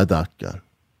 minutes inside the octagon.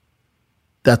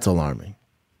 That's alarming.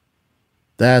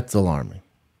 That's alarming.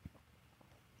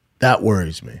 That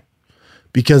worries me.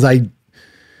 Because I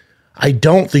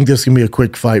don't think this is going to be a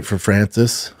quick fight for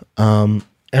Francis. And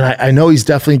I know he's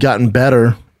definitely gotten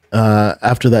better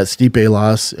after that Stipe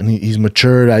loss, and he's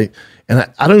matured. I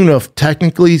don't even know if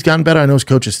technically he's gotten better. I know his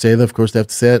coaches say that, of course they have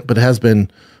to say it, but it has been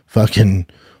fucking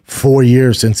 4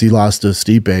 years since he lost to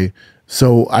Stipe.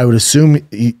 So I would assume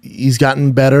he's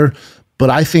gotten better,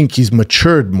 but I think he's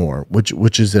matured more,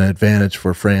 which is an advantage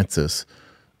for Francis.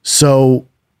 So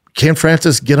can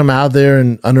Francis get him out of there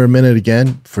in under a minute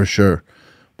again? For sure.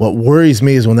 What worries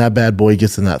me is when that bad boy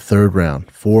gets in that third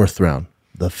round, fourth round,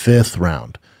 the fifth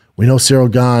round. We know Cyril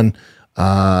Gane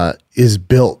is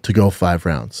built to go 5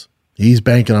 rounds. He's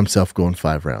banking on himself going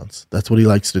 5 rounds. That's what he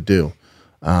likes to do.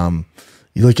 You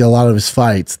look at a lot of his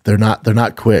fights; they're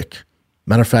not quick.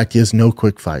 Matter of fact, he has no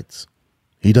quick fights.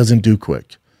 He doesn't do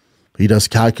quick. He does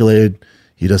calculated.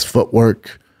 He does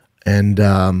footwork. And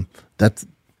that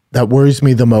worries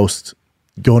me the most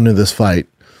going into this fight.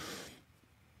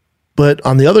 But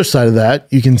on the other side of that,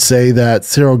 you can say that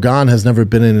Cyril Gane has never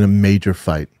been in a major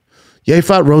fight. Yeah, he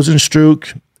fought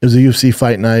Rosenstruck. It was a UFC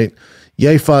fight night.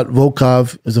 Yeah, he fought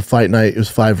Volkov. It was a fight night. It was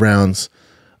 5 rounds.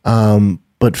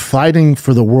 But fighting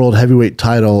for the world heavyweight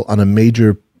title on a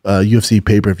major UFC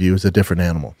pay-per-view is a different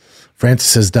animal.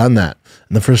 Francis has done that.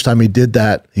 And the first time he did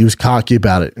that, he was cocky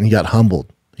about it, and he got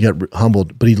humbled.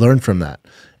 But he learned from that.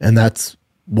 And that's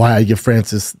why I give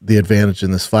Francis the advantage in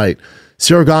this fight.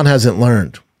 Cyril Gane hasn't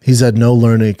learned. He's had no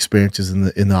learning experiences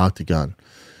in the octagon.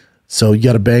 So you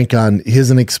got to bank on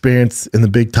his inexperience in the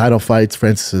big title fights.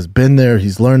 Francis has been there.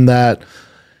 He's learned that.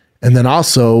 And then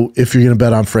also, if you're going to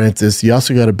bet on Francis, you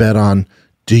also got to bet on,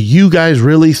 do you guys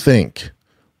really think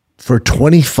for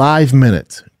 25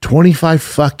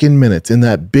 fucking minutes in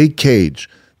that big cage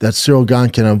that Cyril Gane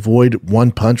can avoid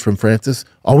one punch from Francis?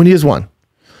 All we need is one.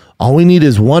 All we need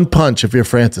is one punch if you're a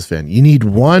Francis fan. You need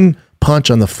one punch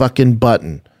on the fucking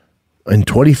button in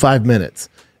 25 minutes,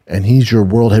 and he's your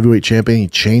world heavyweight champion. He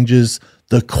changes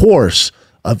the course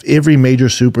of every major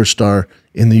superstar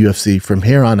in the UFC from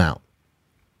here on out.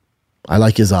 I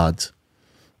like his odds.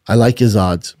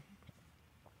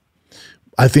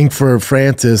 I think for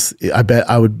Francis,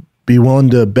 I would be willing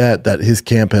to bet that his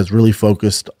camp has really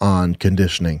focused on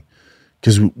conditioning,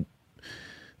 because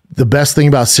the best thing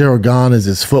about Cyril Gane is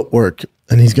his footwork,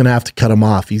 and he's going to have to cut him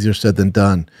off. Easier said than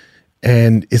done.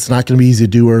 And it's not going to be easy to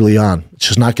do early on. It's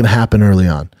just not going to happen early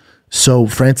on. So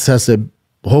Francis has to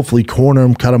hopefully corner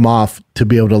him, cut him off to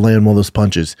be able to land one of those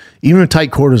punches. Even in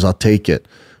tight quarters, I'll take it.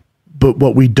 But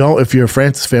what we don't, if you're a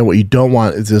Francis fan, what you don't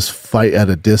want is this fight at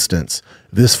a distance.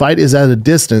 If this fight is at a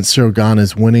distance, Cyril Gane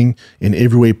is winning in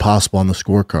every way possible on the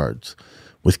scorecards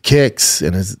with kicks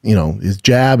and his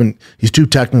jab, and he's too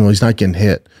technical. He's not getting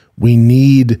hit. We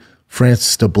need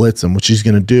Francis to blitz him, which he's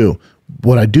going to do.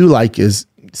 What I do like is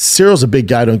Cyril's a big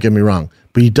guy, don't get me wrong,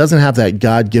 but he doesn't have that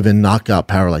God-given knockout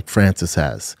power like Francis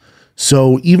has.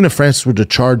 So even if Francis were to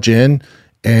charge in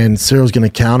and Cyril's going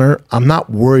to counter, I'm not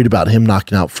worried about him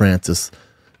knocking out Francis,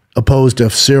 opposed to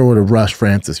if Cyril were to rush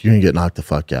Francis, you're going to get knocked the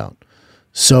fuck out.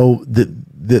 So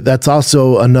that's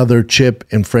also another chip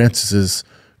in Francis's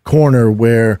corner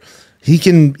where he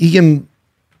can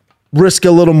risk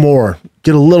a little more,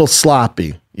 get a little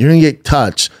sloppy. You're going to get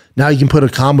touched. Now you can put a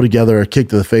combo together, a kick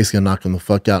to the face, and knock him the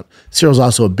fuck out. Cyril's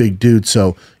also a big dude,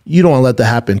 so you don't want to let that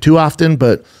happen too often,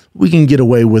 but we can get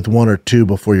away with 1 or 2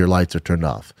 before your lights are turned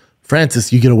off.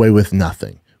 Francis, you get away with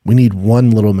nothing. We need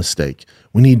one little mistake.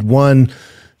 We need one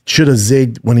should have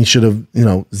zigged when he should have,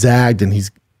 zagged,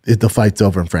 and the fight's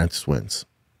over and Francis wins.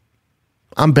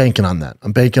 I'm banking on that.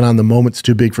 I'm banking on the moment's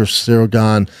too big for Cyril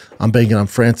Gane. I'm banking on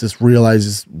Francis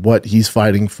realizes what he's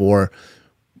fighting for.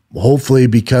 Hopefully,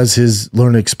 because his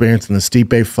learning experience in the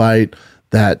Stipe fight,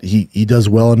 that he does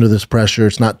well under this pressure.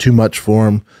 It's not too much for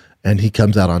him, and he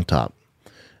comes out on top.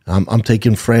 I'm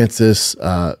taking Francis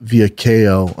via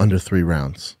KO under 3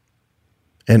 rounds.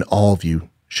 And all of you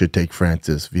should take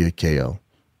Francis via KO.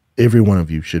 Every one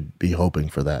of you should be hoping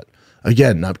for that.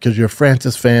 Again, not because you're a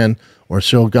Francis fan or a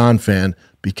Cyril Gane fan,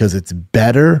 because it's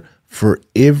better for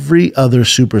every other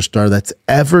superstar that's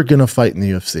ever going to fight in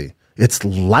the UFC. It's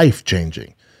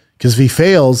life-changing. Because if he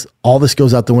fails, all this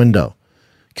goes out the window.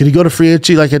 Could he go to free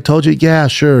agency like I told you? Yeah,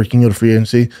 sure, he can go to free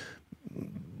agency.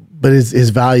 But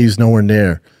his value is nowhere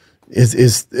near.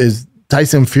 Is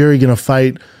Tyson Fury going to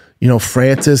fight,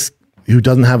 Francis, who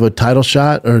doesn't have a title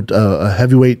shot or a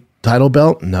heavyweight title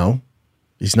belt? No,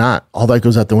 he's not. All that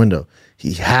goes out the window.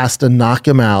 He has to knock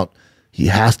him out. He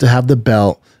has to have the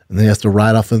belt, and then he has to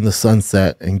ride off in the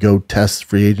sunset and go test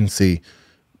free agency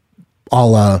a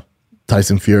la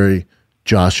Tyson Fury,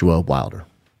 Joshua Wilder.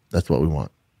 That's what we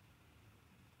want.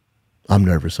 I'm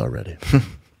nervous already.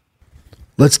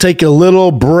 Let's take a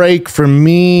little break from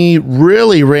me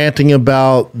really ranting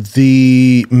about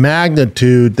the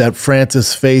magnitude that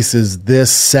Francis faces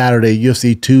this Saturday,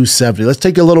 UFC 270. Let's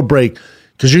take a little break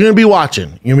because you're going to be watching.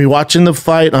 You're going to be watching the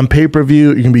fight on pay-per-view.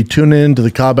 You're going to be tuning in to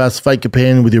the Kyle Bass Fight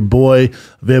Companion with your boy,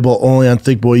 available only on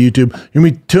Thick Boy YouTube. You're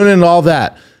going to be tuning in to all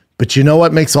that. But you know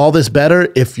what makes all this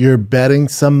better? If you're betting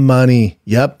some money.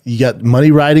 Yep, you got money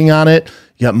riding on it.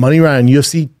 You got money riding on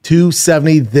UFC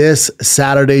 270 this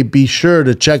Saturday. Be sure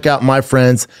to check out my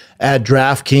friends at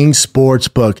DraftKings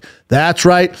Sportsbook. That's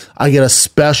right. I get a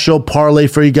special parlay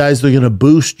for you guys. They're going to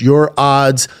boost your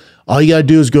odds All you got to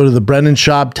do is go to the Brendan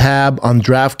Schaub tab on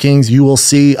DraftKings. You will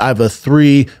see I have a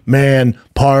 3-man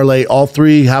parlay. All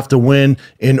three have to win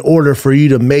in order for you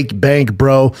to make bank,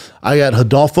 bro. I got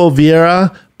Rodolfo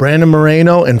Vieira, Brandon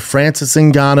Moreno, and Francis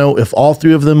Ngannou. If all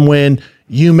three of them win,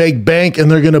 you make bank,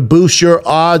 and they're going to boost your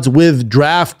odds with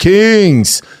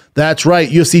DraftKings. That's right,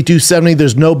 UFC 270,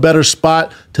 there's no better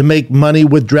spot to make money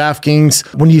with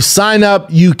DraftKings. When you sign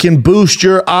up, you can boost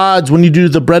your odds when you do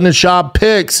the Brendan Schaub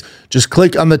picks. Just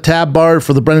click on the tab bar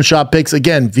for the Brendan Schaub picks.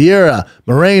 Again, Vieira,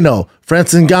 Moreno,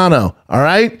 Francis Ngannou, all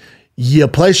right? You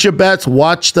place your bets,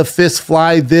 watch the fist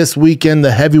fly this weekend.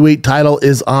 The heavyweight title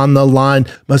is on the line.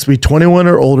 Must be 21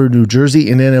 or older, New Jersey,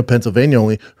 Indiana, Pennsylvania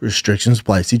only. Restrictions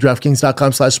apply. See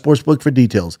DraftKings.com/sportsbook for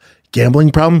details.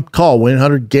 Gambling problem? Call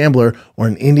 1-800-GAMBLER or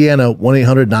in Indiana,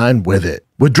 1-800-9-WITH-IT.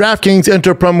 With DraftKings,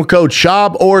 enter promo code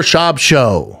SHAB or SHAB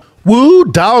Show. Woo,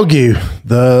 doggy.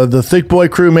 The Thick Boy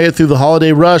crew made it through the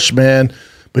holiday rush, man.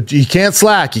 But you can't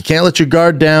slack. You can't let your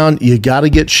guard down. You got to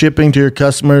get shipping to your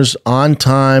customers on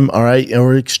time, all right?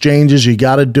 Or exchanges, you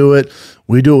got to do it.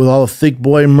 We do it with all the Thick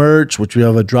Boy merch, which we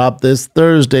have a drop this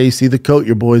Thursday. See the coat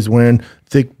your boy's wearing.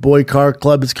 Thick Boy Car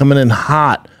Club is coming in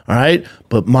hot, all right?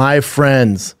 But my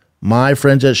friends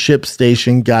at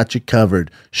ShipStation got you covered.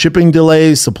 Shipping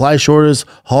delays, supply shortages,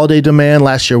 holiday demand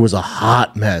last year was a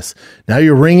hot mess. Now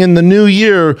you're ringing the new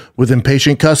year with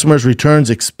impatient customers, returns,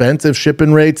 expensive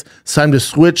shipping rates. It's time to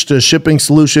switch to a shipping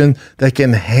solution that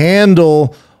can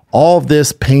handle all of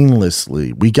this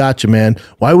painlessly. We got you, man.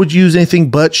 Why would you use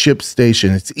anything but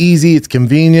ShipStation? It's easy, it's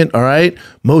convenient, all right?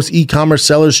 Most e-commerce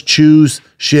sellers choose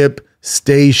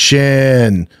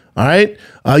ShipStation. All right.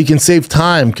 You can save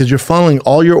time because you're funneling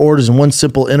all your orders in one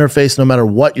simple interface, no matter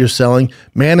what you're selling.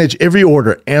 Manage every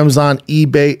order, Amazon,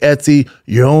 eBay, Etsy,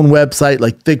 your own website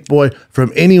like Thick Boy,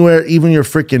 from anywhere, even your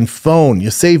freaking phone.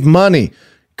 You save money.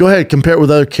 Go ahead, compare it with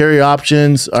other carrier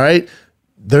options. All right.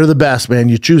 They're the best, man.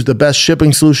 You choose the best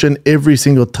shipping solution every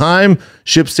single time.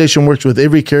 ShipStation works with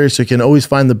every carrier, so you can always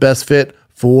find the best fit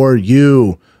for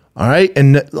you. All right.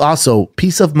 And also,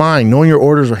 peace of mind, knowing your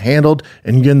orders are handled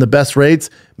and you're getting the best rates,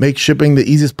 makes shipping the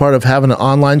easiest part of having an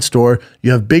online store.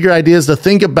 You have bigger ideas to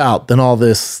think about than all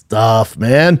this stuff,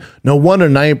 man. No wonder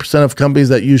 90% of companies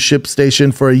that use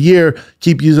ShipStation for a year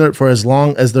keep using it for as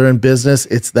long as they're in business.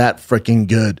 It's that freaking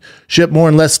good. Ship more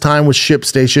in less time with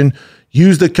ShipStation.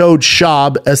 Use the code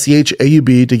SHAUB,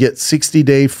 SHAUB, to get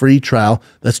 60-day free trial.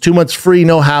 That's 2 months free,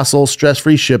 no hassle,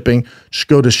 stress-free shipping. Just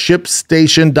go to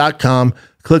ShipStation.com.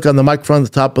 Click on the microphone at the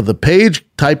top of the page.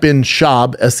 Type in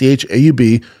SHAUB,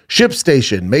 SHAUB.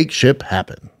 ShipStation. Make ship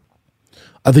happen.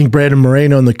 I think Brandon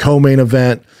Moreno in the co-main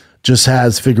event just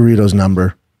has Figueiredo's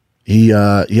number. He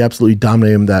absolutely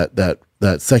dominated him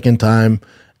that second time,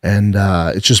 and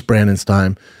it's just Brandon's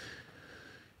time.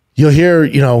 You'll hear,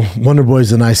 Wonder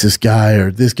Boy's the nicest guy, or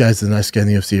this guy's the nicest guy in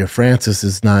the UFC, or Francis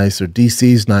is nice, or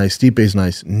DC's nice, Stipe's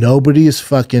nice. Nobody is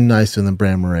fucking nicer than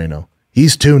Brandon Moreno.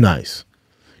 He's too nice.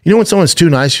 You know when someone's too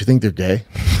nice, you think they're gay?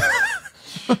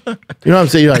 You know what I'm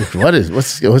saying? You're like,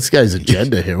 what's this guy's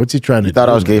agenda here? What's he trying to do? You thought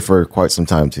I was gay for quite some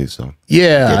time too, so.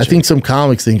 Yeah, I think some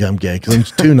comics think I'm gay because I'm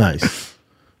too nice.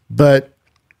 But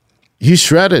he's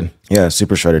shredded. Yeah,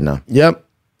 super shredded now. Yep.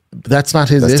 That's not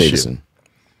his issue. Davison.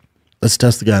 Let's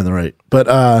test the guy on the right. But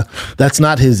that's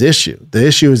not his issue. The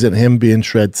issue isn't him being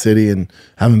Shred City and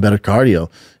having better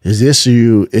cardio. His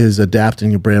issue is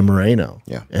adapting to Brandon Moreno.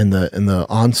 Yeah. And the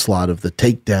onslaught of the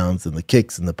takedowns and the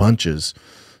kicks and the punches.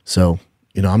 So,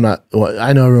 I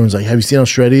know everyone's like, have you seen how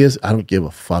shred he is? I don't give a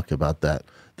fuck about that.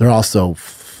 They're also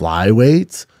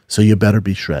flyweights, so you better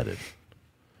be shredded.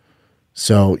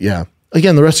 So, yeah.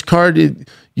 Again, the rest of the card, you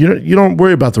don't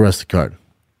worry about the rest of the card.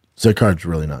 So the card's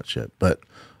really not shit. But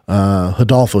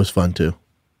Rodolfo is fun too.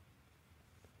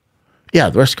 Yeah,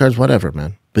 the rest of the cards, whatever,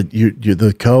 man. But you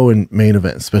the co and main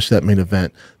event, especially that main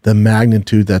event, the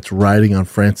magnitude that's riding on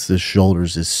Francis'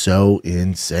 shoulders is so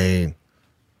insane.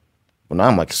 Well, now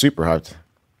I'm like super hyped.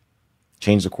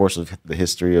 Change the course of the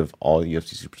history of all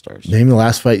UFC superstars. Name the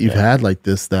last fight you've had like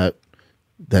this that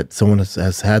someone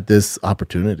has had this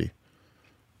opportunity.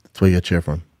 That's what you got to cheer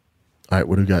from. All right,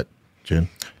 what do we got, Jen?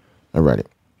 All right.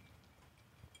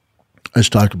 I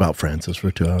just talked about Francis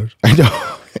for 2 hours. I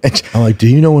know. I'm like, do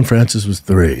you know when Francis was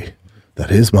 3 that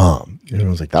his mom? I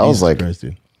was like, that was like, Christ,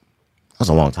 dude. That was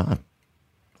a long time.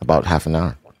 About half an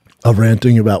hour. Of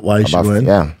ranting about why she went?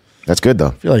 Yeah. That's good though.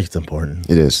 I feel like it's important.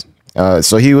 It is.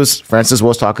 Francis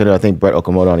was talking to, I think, Brett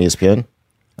Okamoto on ESPN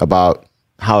about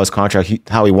how his contract,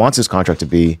 how he wants his contract to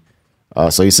be.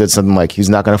 So he said something like he's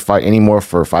not going to fight anymore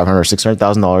for $500,000 or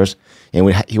 $600,000,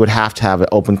 and he would have to have an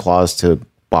open clause to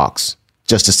box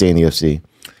just to stay in the UFC.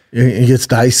 It gets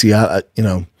dicey.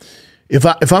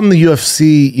 if I'm the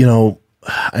UFC, you know,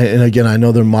 and again, I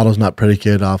know their model's not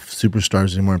predicated off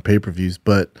superstars anymore in pay-per-views,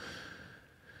 but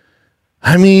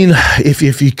I mean,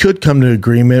 if he could come to an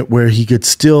agreement where he could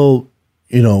still,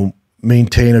 you know,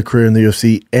 maintain a career in the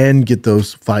UFC and get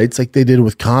those fights like they did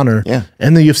with Conor,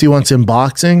 and the UFC wants him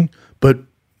boxing, but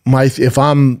if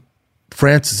I'm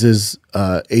Francis's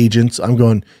agents, I'm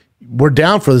going, we're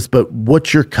down for this, but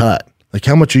what's your cut? Like,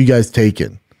 how much are you guys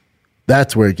taking?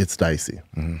 That's where it gets dicey.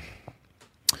 Mm-hmm.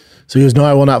 So he goes, no,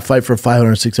 I will not fight for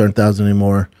 500, 600,000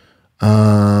 anymore.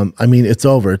 I mean, it's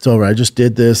over. It's over. I just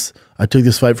did this. I took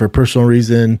this fight for a personal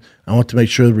reason. I want to make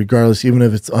sure that regardless, even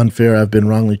if it's unfair, I've been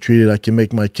wrongly treated, I can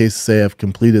make my case to say I've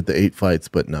completed the 8 fights,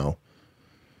 but no.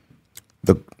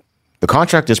 The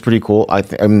contract is pretty cool. I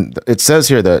mean, it says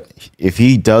here that if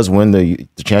he does win the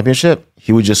championship,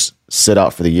 he would just sit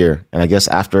out for the year. And I guess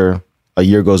after a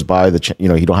year goes by, you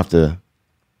don't have to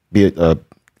be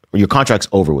your contract's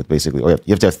over with, basically. Or you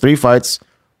have to have 3 fights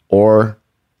or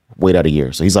wait out a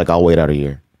year. So he's like, I'll wait out a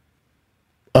year.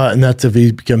 And that's if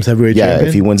he becomes heavyweight champion? Yeah,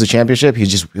 if he wins the championship, he'll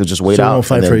just wait out.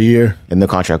 So he'll fight for a year. And the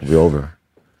contract will be over.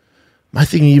 My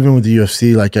thing, even with the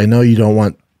UFC, like, I know you don't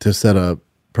want to set a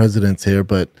precedence here,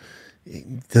 but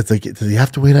that's like, does he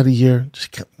have to wait out a year?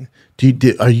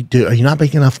 Are you not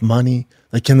making enough money?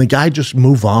 Like, can the guy just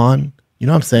move on? You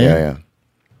know what I'm saying?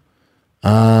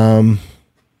 Yeah.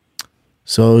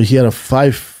 So he had a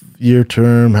 5-year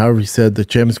term. However, he said the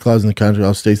champions clause in the contract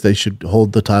all states they should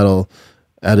hold the title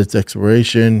at its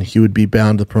expiration. He would be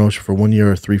bound to promotion for 1 year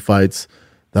or 3 fights.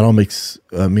 That all makes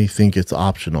me think it's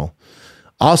optional.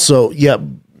 Also, yeah,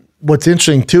 what's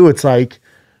interesting too, it's like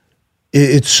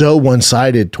it's so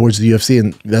one-sided towards the UFC,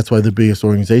 and that's why they're the biggest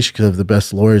organization, because of the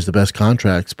best lawyers, the best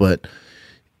contracts. But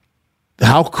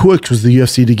how quick was the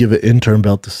UFC to give an interim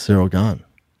belt to Cyril Gane?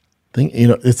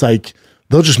 It's like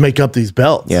they'll just make up these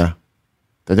belts. Yeah.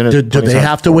 Do they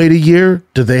have to wait a year?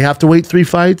 Do they have to wait 3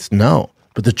 fights? No.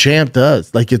 But the champ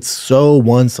does. Like, it's so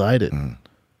one-sided.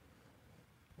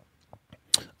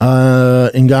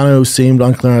 Ngannou seemed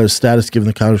unclear on his status given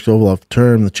the contract overall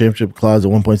term. The championship clause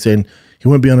at one point saying he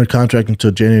wouldn't be under contract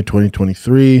until January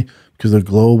 2023 because the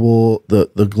global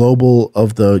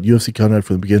of the UFC contract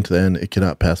from the beginning to the end, it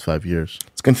cannot pass 5 years.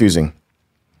 It's confusing.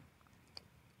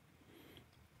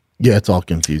 Yeah, it's all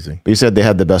confusing. But you said they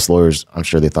had the best lawyers. I'm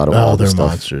sure they thought of all this stuff. They're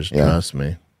monsters. Trust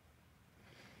me.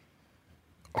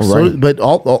 All right. But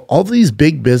all these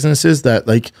big businesses that,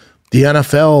 like, the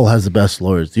NFL has the best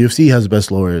lawyers. The UFC has the best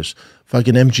lawyers.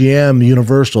 Fucking MGM,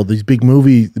 Universal, these big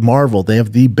movies, Marvel, they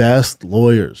have the best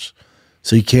lawyers.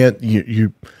 So you can't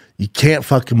you can't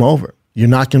fuck them over. You're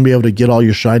not going to be able to get all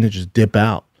your shine and just dip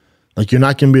out. Like, you're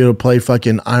not going to be able to play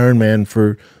fucking Iron Man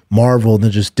for Marvel and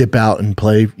then just dip out and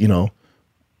play,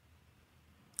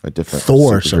 a different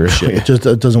Thor or some shit.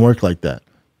 It doesn't work like that.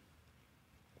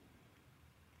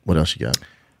 What else you got?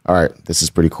 All right, this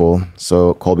is pretty cool.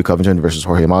 So Colby Covington versus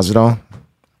Jorge Masvidal,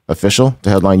 official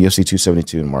to headline UFC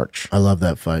 272 in March. I love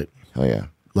that fight. Hell yeah.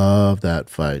 Love that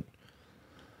fight.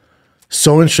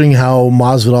 So interesting how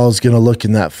Masvidal is going to look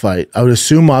in that fight. I would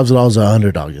assume Masvidal is an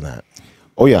underdog in that.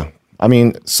 Oh, yeah. I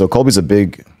mean, so Colby's a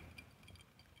big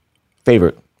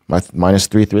favorite. Minus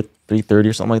 330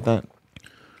 or something like that.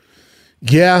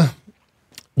 Yeah.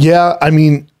 Yeah. I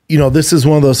mean, this is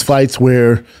one of those fights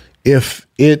where if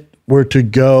it were to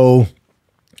go,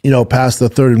 past the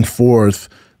 3rd and 4th,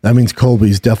 that means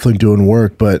Colby's definitely doing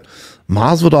work. But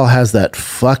Masvidal has that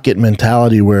fuck it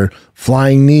mentality where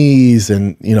flying knees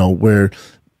and, where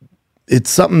it's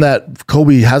something that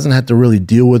Colby hasn't had to really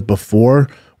deal with before,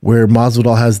 where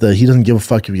Masvidal has he doesn't give a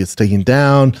fuck if he gets taken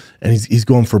down and he's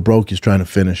going for broke. He's trying to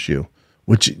finish you,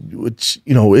 which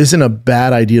isn't a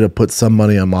bad idea to put some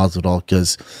money on Masvidal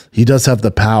because he does have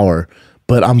the power.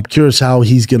 But I'm curious how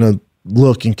he's going to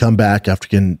look and come back after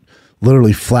getting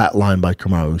literally flatlined by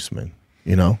Kamaru Usman,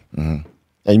 Mm-hmm.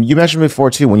 And you mentioned before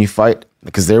too, when you fight,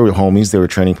 because they were homies, they were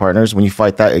training partners. When you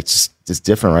fight that, it's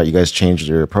different, right? You guys changed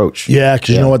your approach. Yeah, because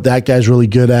you know what that guy's really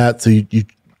good at. So you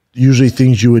usually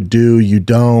things you would do, you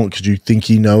don't, because you think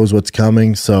he knows what's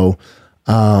coming. So,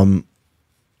 it's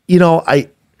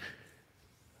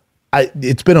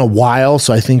been a while,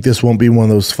 so I think this won't be one of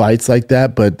those fights like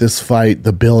that. But this fight,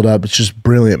 the build up, it's just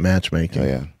brilliant matchmaking. Oh,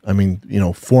 yeah. I mean,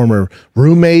 former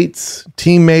roommates,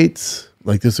 teammates.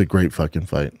 Like, this is a great fucking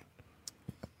fight.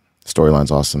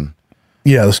 Storyline's awesome.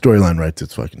 Yeah, the storyline writes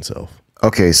its fucking self.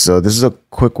 Okay, so this is a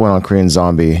quick one on Korean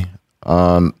Zombie.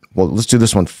 Well, let's do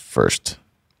this one first.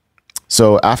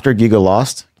 So after Giga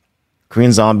lost,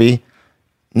 Korean Zombie,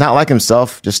 not like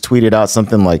himself, just tweeted out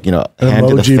something like, hand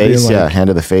to the face. Yeah, hand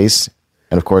to the face.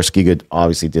 And of course, Giga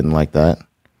obviously didn't like that.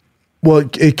 Well,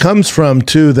 it comes from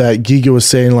too that Giga was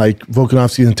saying like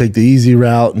Volkanovski's gonna take the easy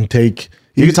route and take.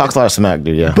 He talks a lot of smack,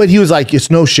 dude. Yeah, but he was like, it's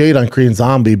no shade on Korean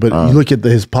Zombie, but you look at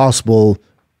his possible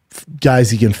guys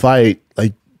he can fight.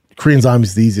 Like Korean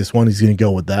Zombie's the easiest one. He's gonna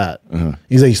go with that.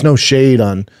 He's like, it's no shade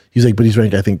on. He's like, but he's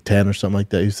ranked I think 10 or something like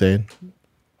that. He's saying.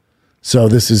 So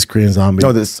this is Korean Zombie.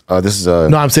 No, this is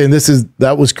No, I'm saying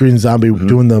that was Korean Zombie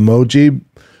doing the emoji.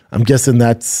 I'm guessing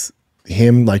that's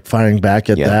him like firing back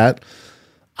at that.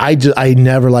 I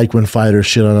never like when fighters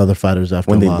shit on other fighters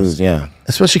after when they loss. lose. Yeah,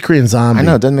 especially Korean Zombie. I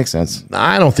know it doesn't make sense.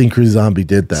 I don't think Korean Zombie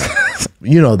did that.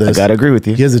 You know this. I gotta agree with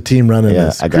you. He has a team running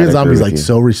this. Korean Zombie's like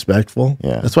so respectful.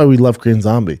 Yeah, that's why we love Korean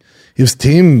Zombie. His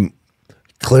team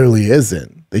clearly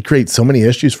isn't. They create so many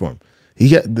issues for him. He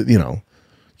get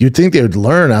you'd think they would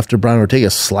learn after Brian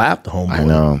Ortega slapped homeboy. I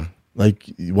know. Like,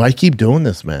 why keep doing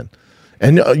this, man?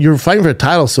 And you're fighting for a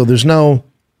title, so we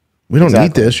don't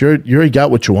need this. You already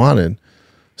got what you wanted.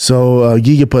 So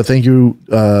Giga put, thank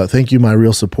you, my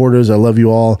real supporters. I love you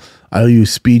all. I owe you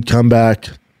speedy comeback.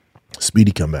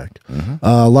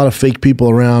 A lot of fake people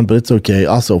around, but it's okay.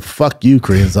 Also, fuck you,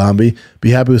 Korean Zombie. Be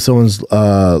happy with someone's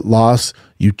loss,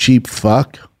 you cheap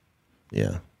fuck.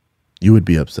 Yeah, you would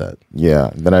be upset.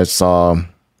 Yeah. Then I saw,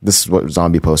 this is what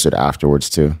Zombie posted afterwards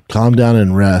too. Calm down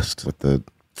and rest. With the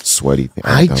sweaty thing.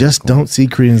 I just don't see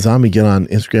Korean Zombie get on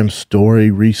Instagram story,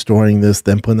 restoring this,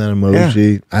 then putting that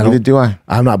emoji. Yeah, neither do I.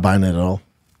 I'm not buying it at all.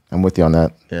 I'm with you on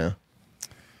that. Yeah.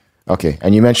 Okay.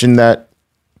 And you mentioned that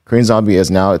Korean Zombie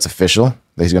it's official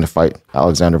that he's going to fight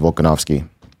Alexander Volkanovski.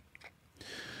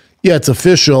 Yeah, it's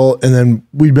official. And then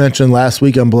we mentioned last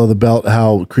week on Below the Belt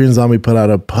how Korean Zombie put out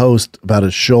a post about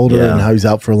his shoulder and how he's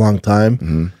out for a long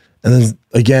time. And then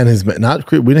again, we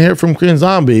didn't hear from Korean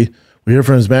Zombie. We hear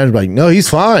from his manager like, no, he's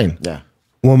fine. Yeah.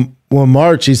 Well,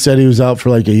 March, he said he was out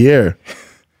for like a year.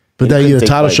 But then he get a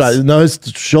title shot. No, his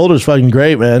shoulder's fucking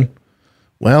great, man.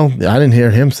 Well, I didn't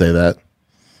hear him say that.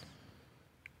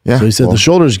 Yeah. So he said the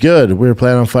shoulder's good. We were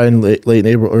planning on fighting late in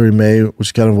April, early May, which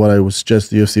is kind of what I was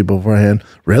suggesting to the UFC beforehand.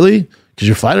 Really? Because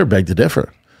your fighter begged to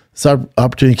differ. This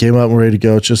opportunity came up and we're ready to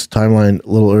go. It's just timeline a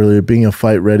little earlier. Being a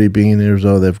fight ready, being in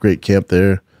Arizona, they have great camp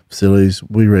there, facilities.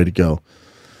 We're ready to go.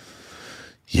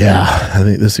 Yeah, I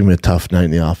think this is going to be a tough night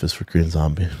in the office for Korean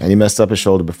Zombie. And he messed up his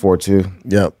shoulder before, too.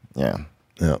 Yep. Yeah.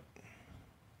 Yep.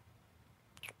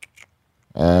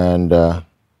 And,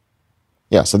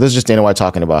 so this is just Dana White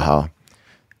talking about how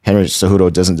Henry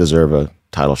Cejudo doesn't deserve a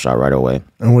title shot right away.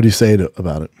 And what do you say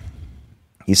about it?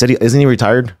 He said, isn't he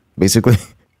retired, basically?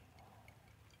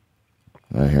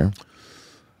 Right here.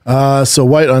 So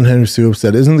White on Henry Cejudo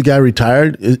said, isn't the guy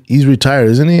retired? He's retired,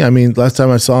 isn't he? I mean, last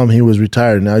time I saw him, he was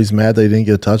retired. Now he's mad that he didn't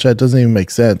get a touch. That doesn't even make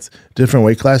sense. Different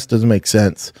weight class doesn't make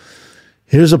sense.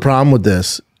 Here's the problem with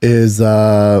this is,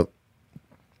 if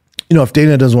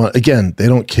Dana doesn't want, again, they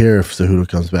don't care if Cejudo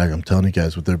comes back. I'm telling you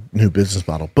guys with their new business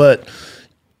model. But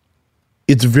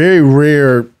it's very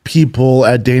rare people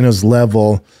at Dana's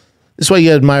level. That's why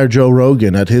you admire Joe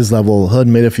Rogan at his level. He'll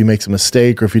admit if he makes a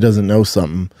mistake or if he doesn't know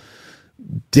something.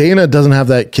 Dana doesn't have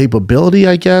that capability,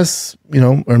 I guess,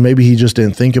 or maybe he just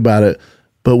didn't think about it.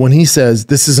 But when he says,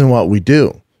 this isn't what we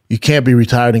do, you can't be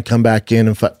retired and come back in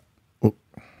and fight. Well,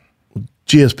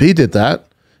 GSP did that,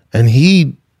 and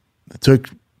he took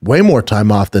way more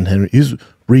time off than Henry. He's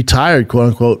retired, quote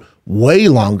unquote, way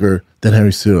longer than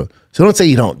Henry Cejudo. So don't say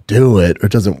you don't do it or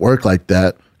it doesn't work like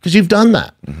that, because you've done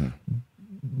that.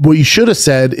 What you should have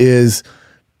said is,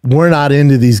 we're not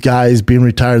into these guys being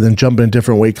retired, then jumping in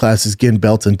different weight classes, getting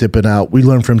belts and dipping out. We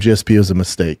learned from GSP it was a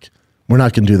mistake. We're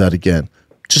not going to do that again.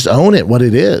 Just own it, what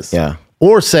it is. Yeah.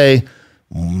 Or say,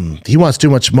 he wants too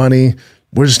much money.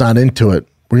 We're just not into it.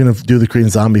 We're going to do the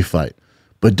Korean Zombie fight.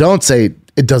 But don't say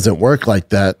it doesn't work like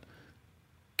that,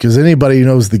 because anybody who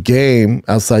knows the game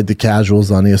outside the casuals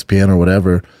on ESPN or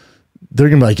whatever, they're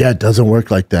going to be like, yeah, it doesn't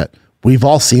work like that. We've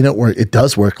all seen it work. It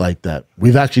does work like that.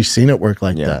 We've actually seen it work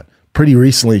like that. Pretty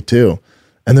recently too.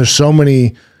 And there's so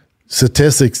many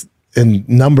statistics and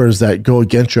numbers that go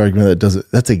against your argument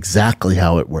that's exactly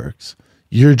how it works.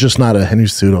 You're just not a Henry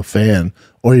Cejudo fan,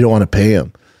 or you don't want to pay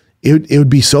him. It would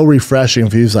be so refreshing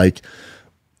if he was like,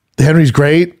 Henry's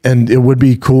great and it would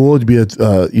be cool to be a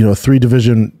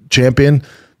 3-division champion.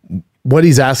 What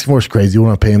he's asking for is crazy. You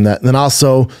want to pay him that. And then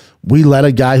also, we let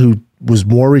a guy who was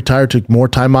more retired, took more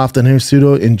time off than Henry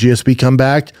Cejudo in GSP come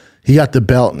back. He got the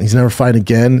belt and he's never fighting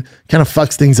again. Kind of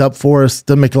fucks things up for us.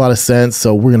 Doesn't make a lot of sense.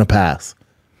 So we're going to pass.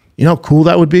 You know how cool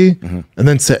that would be? And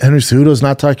then Henry Cejudo's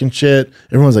not talking shit.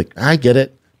 Everyone's like, I get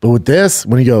it. But with this,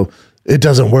 when you go, it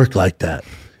doesn't work like that.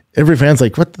 Every fan's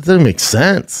like, what? That doesn't make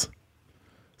sense.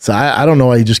 So I don't know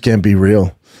why you just can't be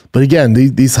real. But again,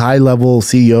 these high level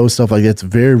CEO stuff like that, it's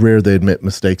very rare they admit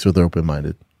mistakes or they're open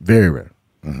minded. Very rare.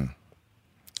 Mm-hmm.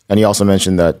 And he also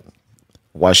mentioned that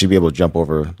why should he be able to jump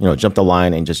the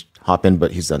line and just hop in,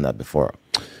 but he's done that before.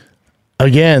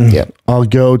 Again, I'll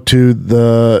go to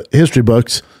the history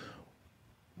books.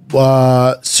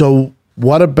 So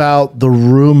what about the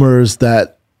rumors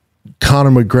that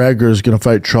Conor McGregor is going to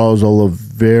fight Charles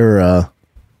Oliveira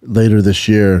later this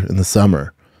year in the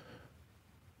summer?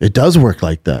 It does work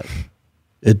like that.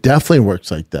 It definitely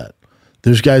works like that.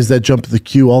 There's guys that jump the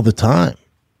queue all the time.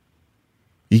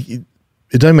 It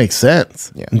doesn't make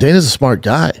sense. Yeah. And Dana's a smart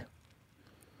guy.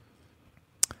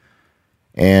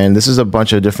 And this is a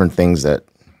bunch of different things that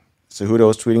Cejudo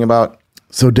was tweeting about.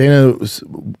 So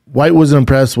White wasn't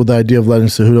impressed with the idea of letting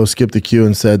Cejudo skip the queue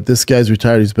and said, this guy's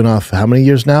retired. He's been off how many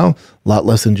years now? A lot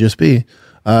less than GSP.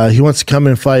 He wants to come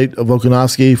in and fight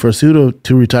Volkanovski. For Cejudo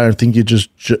to retire and think you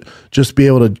just be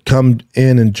able to come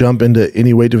in and jump into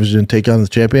any weight division and take on the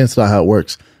champion. It's not how it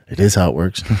works. It is how it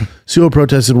works. Cejudo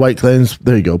protested White claims.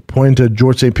 There you go. Pointing to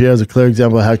George St. Pierre as a clear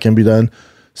example of how it can be done.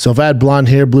 So if I had blonde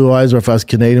hair, blue eyes, or if I was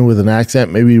Canadian with an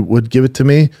accent, maybe you would give it to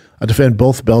me. I defend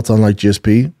both belts unlike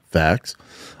GSP. Facts.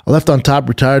 I left on top,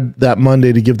 retired that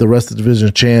Monday to give the rest of the division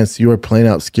a chance. You are plain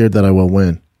out scared that I will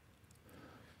win.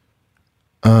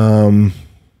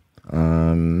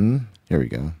 Here we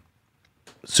go.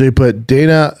 So you put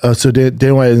Dana.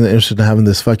 Dana White isn't interested in having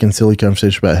this fucking silly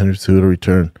conversation about Henry Cejudo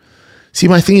return. See,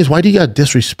 my thing is, why do you gotta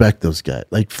disrespect those guys?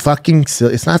 Like fucking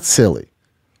silly. It's not silly.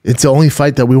 It's the only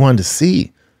fight that we wanted to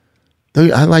see.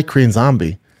 Though I like Korean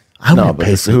Zombie. I wouldn't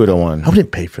pay for Cejudo one. I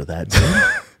wouldn't pay for that.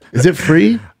 Dude. Is it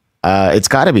free? It's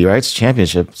got to be, right? It's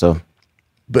championship, so.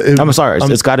 But I'm sorry.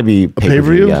 It's got to be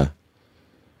pay-per-view. Yeah.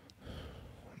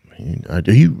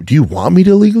 Do you want me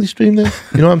to illegally stream this?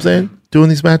 You know what I'm saying? Doing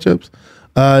these matchups,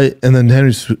 and then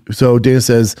Henry. So Dana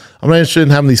says, "I'm not interested in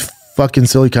having these fucking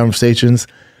silly conversations.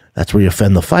 That's where you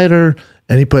offend the fighter."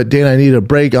 And he put, "Dana, I need a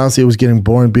break. Honestly, it was getting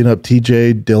boring beating up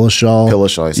TJ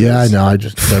Dillashaw. Yeah, I know. I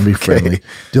just trying to be friendly.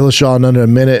 Dillashaw in under a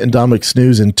minute, and Dominic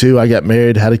Snooze in 2. I got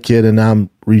married, had a kid, and now I'm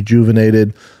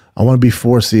rejuvenated. I want to be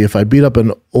 4C. If I beat up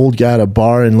an old guy at a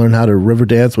bar and learn how to river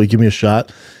dance, will you give me a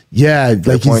shot?" Yeah,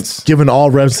 like he's giving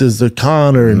all references to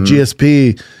Connor and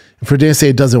GSP. And for Dana to say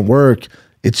it doesn't work,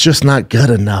 it's just not good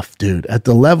enough, dude. At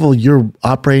the level you're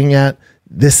operating at,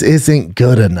 this isn't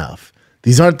good enough.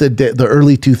 These aren't the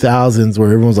early 2000s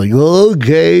where everyone's like,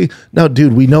 okay. No,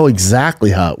 dude, we know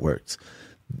exactly how it works.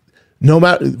 No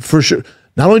matter, for sure.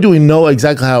 Not only do we know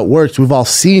exactly how it works, we've all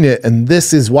seen it, and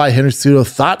this is why Henry Cejudo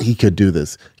thought he could do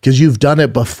this, because you've done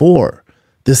it before.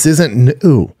 This isn't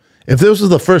new. If this was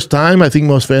the first time, I think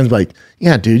most fans would be like,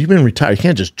 yeah, dude, you've been retired. You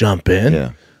can't just jump in.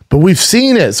 Yeah. But we've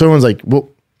seen it. So everyone's like, well,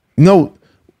 no.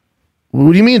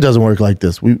 What do you mean it doesn't work like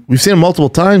this? We've seen it multiple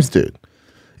times, dude.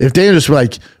 If Dana just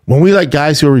like, when we let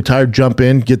guys who are retired jump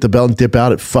in, get the belt and dip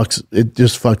out, it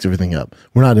just fucks everything up.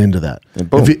 We're not into that.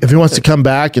 If he wants to come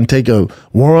back and take a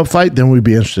warm-up fight, then we'd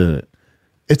be interested in it.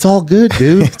 It's all good,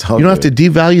 dude. You don't have to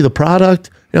devalue the product.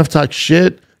 You don't have to talk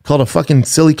shit, call it a fucking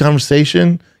silly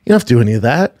conversation. You don't have to do any of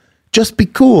that. Just be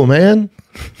cool, man.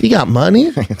 You got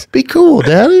money. Be cool,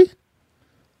 daddy.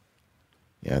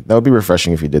 Yeah, that would be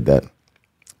refreshing if you did that.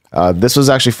 This was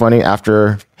actually funny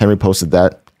after Henry posted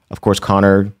that. Of course,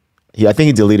 Connor, I think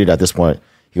he deleted at this point.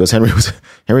 He goes, Henry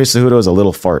Cejudo is a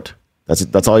little fart.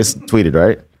 That's all he's tweeted,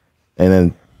 right? And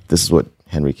then this is what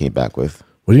Henry came back with.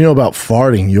 What do you know about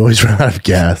farting? You always run out of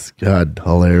gas. God,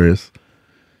 hilarious.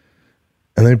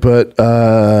 And they put,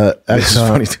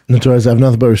 Notorious, I have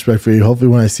nothing but respect for you. Hopefully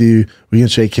when I see you, we can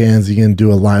shake hands. You can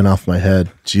do a line off my head.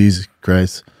 Jesus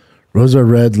Christ. Roses are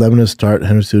red, lemon is tart.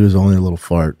 Henry Cejudo is only a little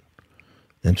fart.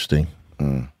 Interesting.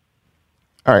 All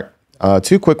right.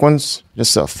 2 quick ones.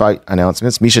 Just fight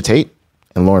announcements. Miesha Tate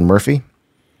and Lauren Murphy.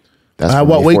 That's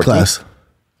what weight class?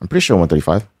 I'm pretty sure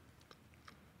 135.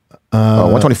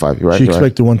 125. You're right. She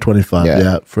expected 125.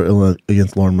 Yeah. For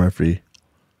against Lauren Murphy.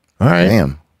 All right.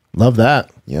 Damn. Love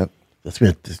that. Yep. That's been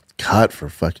a cut for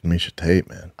fucking Miesha Tate,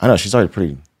 man. I know. She's already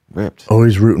pretty ripped.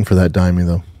 Always rooting for that dimey,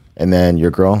 though. And then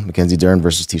your girl, Mackenzie Dern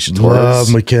versus Tisha Torres.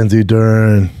 Love Mackenzie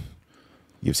Dern.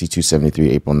 UFC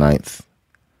 273, April 9th.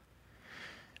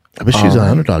 I bet she's an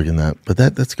underdog in that, but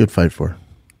that's a good fight for her.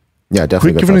 Yeah,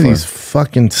 definitely. Quit giving her these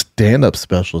fucking stand-up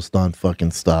specials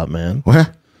non-fucking stop, man.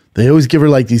 What? They always give her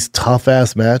like these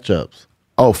tough-ass matchups.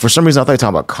 Oh, for some reason, I thought you were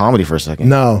talking about comedy for a second.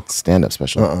 No. Stand-up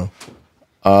special.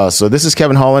 So this is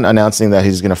Kevin Holland announcing that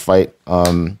he's going to fight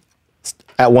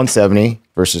at 170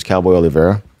 versus Cowboy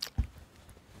Oliveira.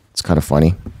 It's kind of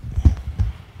funny.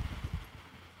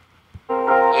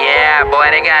 Yeah, boy,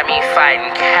 they got me fighting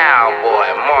Cowboy.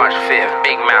 March 5th,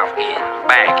 Big Mouth is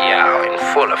back, y'all, in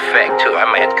full effect, too. I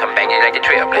might have to come back just like the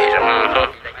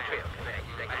Trailblazer.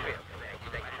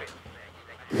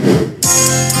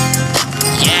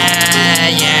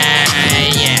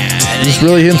 Is this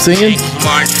really him singing?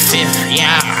 March 5th,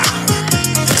 yeah.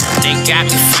 They got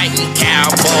me fighting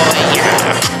Cowboy,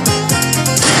 yeah.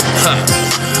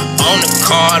 On the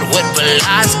card with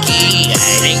Velasquez,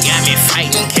 they got me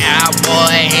fighting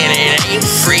Cowboy, and it ain't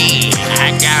free.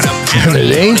 I got a And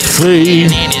it ain't free.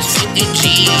 and it's 50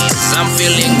 G's. I'm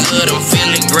feeling good, I'm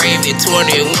feeling great. The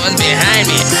 21's behind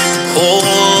me.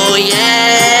 Oh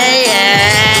yeah,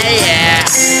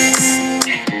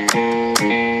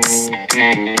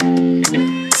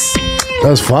 That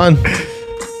was fun.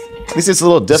 At least it's a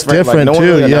little different. It's different no one too.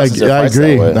 really Yeah, announces their I fights that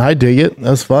agree. way. I dig it. That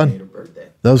was fun.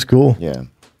 That was cool. Yeah.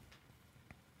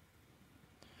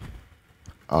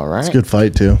 All right. It's a good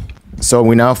fight too. So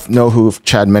we now know who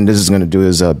Chad Mendes is going to do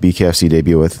his BKFC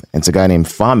debut with. It's a guy named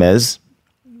Famez.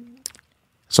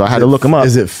 So I had to look him up.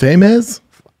 Is it Famez?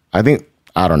 I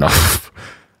don't know.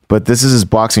 But this is his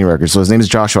boxing record. So his name is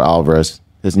Joshua Alvarez.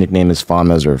 His nickname is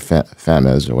Famez or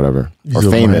Famez or whatever. Or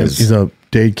Famez. He's a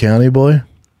Dade County boy.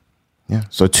 Yeah.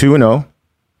 So 2-0.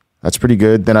 That's pretty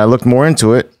good. Then I looked more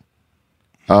into it.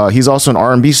 He's also an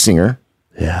R&B singer,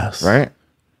 Yes. right?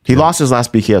 He lost his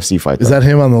last BKFC fight. Is though. that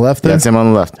him on the left there? That's him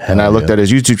on the left. And I looked yeah. at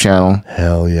his YouTube channel.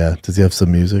 Hell yeah. Does he have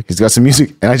some music? He's got some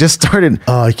music. And I just started.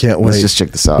 Oh, I can't wait. Let's just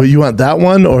check this out. But you want that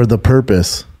one or The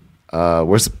Purpose?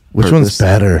 Where's the Which purpose? one's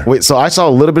better? Wait, so I saw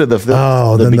a little bit of the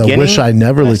Then beginning. the Wish I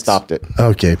Never and I Looked. stopped it.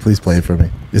 Okay, please play it for me.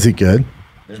 Is it good?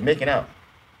 There's making out.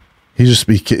 He's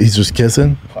just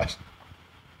kissing? Watch.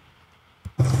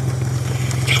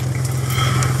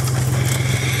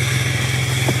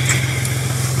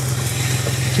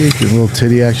 Gee, good little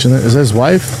titty action there. Is that his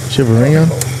wife? Does she have a ring on?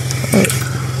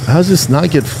 How does this not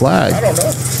get flagged? I don't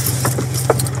know.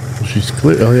 She's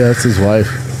clear. Oh yeah, that's his wife.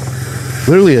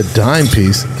 Literally a dime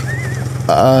piece.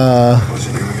 What's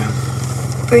your name again?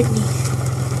 Brittany.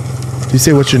 Do you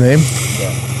say what's your name?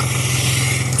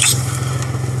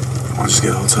 Want to just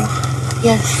get a hotel?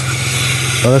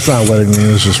 Yes. Oh, that's not a wedding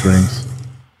ring. It's just rings.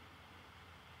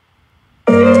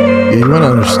 Yeah, you want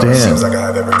to understand. Seems like I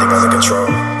have everything under control.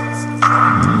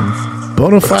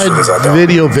 Bonafide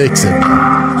video vixen.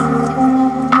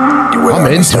 I'm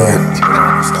into it.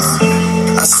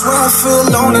 I swear I feel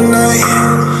alone tonight.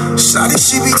 Shawty,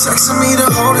 she be texting me to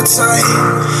hold it tight.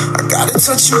 I gotta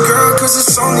touch you, girl, cause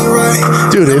it's only right.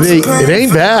 Dude, it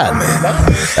ain't bad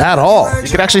at all. You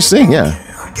could actually sing, yeah.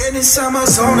 Get inside my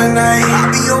zone tonight. I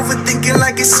be overthinking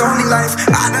like it's only life.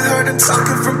 I done heard them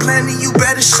talking from plenty, you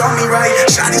better show me right.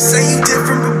 Shawty say you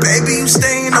different, but baby, you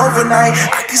staying overnight.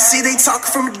 I can see they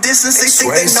talking from a distance, they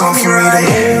think they know me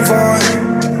right.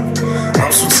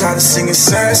 I'm so tired of singing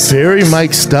sad. Very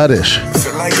Mike Studdish.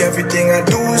 Feel like everything I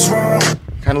do is wrong.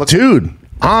 Kind of looks. Dude,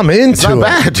 I'm into not it.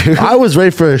 bad, dude. I was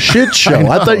ready for a shit show.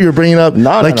 I thought you were bringing up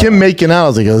him making out. I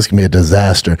was like, oh, this can be a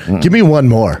disaster. Give me one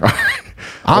more.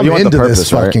 I'm you want into the this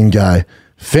purpose, right? fucking guy.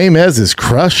 Famez is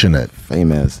crushing it.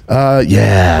 Famous.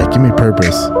 Yeah, give me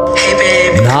purpose. Hey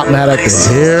babe. Not mad at the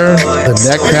hair, the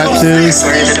neck tattoos.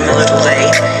 Sorry that I'm a little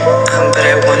late, but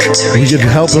I wanted to We reach could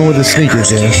out help him with the sneaker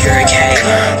game. You're okay.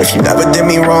 If you never did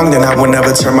me wrong, then I would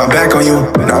never turn my back on you.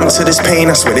 Numb to this pain,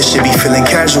 I swear this shit be feeling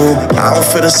casual. I don't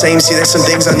feel the same, see there's some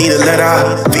things I need to let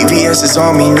out. VVS is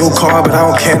on me, new car, but I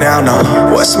don't care now, no.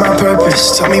 What's my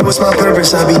purpose? Tell me what's my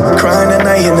purpose? I be crying at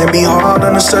night and then be hard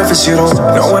on the surface. You don't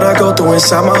know what I go through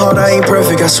inside my heart, I ain't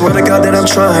perfect. I swear to God that I'm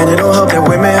trying, it don't help that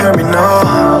women hurt me,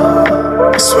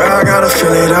 no. I swear I gotta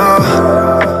feel it all.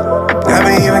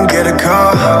 Never even get a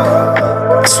call.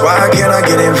 That's why can't I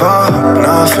get involved?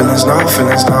 No feelings, no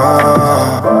feelings,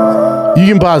 no. You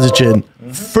can pause it, Chin.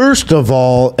 First of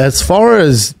all, as far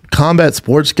as combat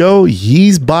sports go,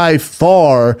 he's by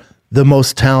far the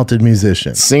most talented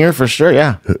musician. Singer for sure,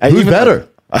 yeah. Who's better?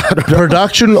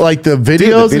 Production, like the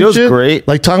videos, the video's and shit? great.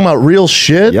 Like talking about real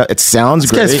shit. Yeah, it sounds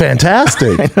This great. guy's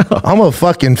fantastic. I'm a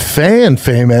fucking fan,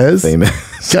 Famez.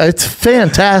 It's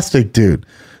fantastic, dude.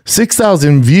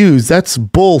 6,000 views. That's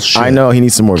bullshit. I know he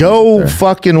needs some more. Go views there.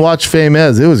 fucking watch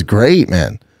Famez. It was great,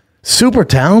 man. Super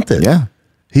talented. Yeah.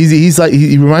 He's like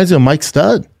he reminds me of Mike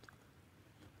Stud.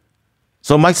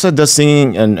 So Mike Stud does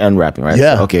singing and rapping, right?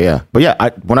 Yeah. Okay, yeah. But yeah,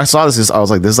 when I saw this, I was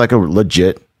like, this is like a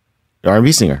legit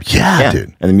R&B singer. Yeah,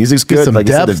 dude. And the music's Get good. some Like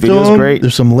you said, depth the to video's him. great.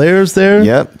 There's some layers there.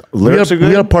 Yep. Lyrics are good.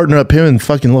 We gotta partner up him and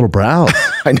fucking Little Brows.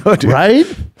 I know, dude. Right?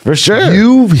 For sure.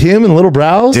 Him, and Little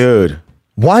Brows? Dude.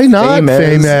 Why not,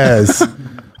 Famous. Famous?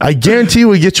 I guarantee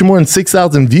we get you more than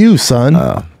 6,000 views, son.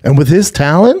 And with his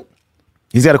talent,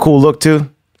 He's got a cool look too.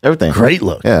 Everything. great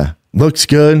look. Yeah. Looks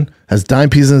good. Has dime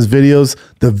pieces in his videos.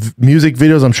 The music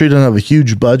videos, I'm sure he doesn't have a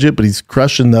huge budget, but he's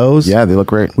crushing those. Yeah, they look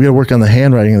great. We got to work on the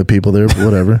handwriting of the people there, but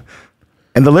whatever.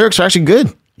 And the lyrics are actually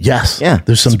good. Yes. Yeah.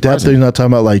 There's some depth surprising. there. You're not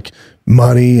talking about like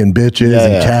money and bitches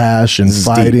and cash and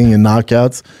fighting deep. and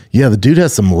knockouts. Yeah, the dude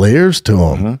has some layers to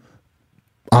him.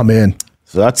 I'm in.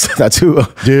 So that's who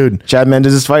Dude. Chad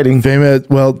Mendes is fighting. Famous.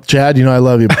 Well, Chad, I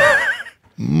love you.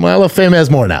 I love Famous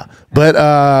more now.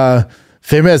 But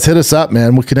Famous, hit us up,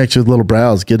 man. We'll connect you with Little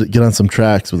Brows. Get on some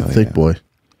tracks with the thick boy.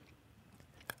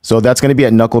 So that's going to be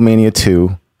at Knucklemania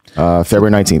 2,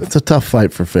 February 19th. It's a tough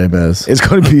fight for Famous. It's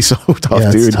going to be so tough,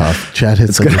 Yeah, dude. it's tough. Chad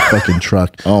hits like a fucking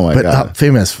truck. Oh my God.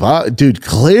 Famous, dude.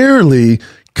 Clearly,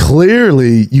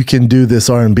 you can do this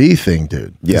R&B thing,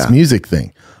 dude. Yeah. This music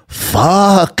thing.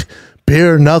 Fuck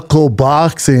bare knuckle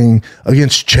boxing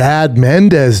against Chad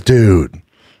Mendes, dude.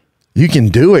 You can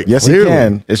do it. Yes, clearly. you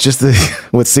can. It's just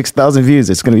with 6,000 views,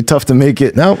 it's going to be tough to make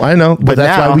it. No, I know, but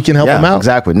that's why we can help him out.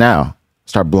 Exactly. Now,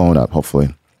 start blowing up,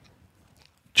 hopefully.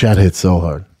 Chad hits so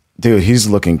hard. Dude, he's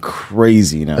looking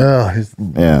crazy now. His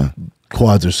Yeah.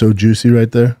 quads are so juicy right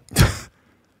there.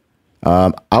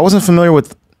 I wasn't familiar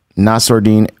with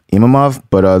Nasruddin Imamov,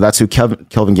 but that's who Kelvin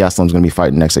Gastelum's going to be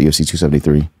fighting next at UFC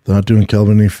 273. They're not doing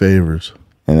Kelvin any favors.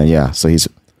 And then, so he's...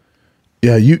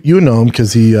 Yeah, you know him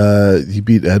because he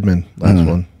beat Edmund last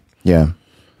one. Yeah.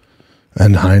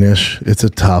 And Heinisch. It's a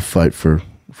tough fight for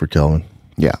Kelvin.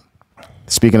 Yeah.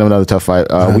 Speaking of another tough fight,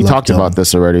 we love talked Kelvin. about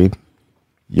this already.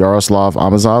 Yaroslav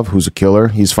Amazov, who's a killer.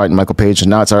 He's fighting Michael Page,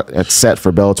 and now it's set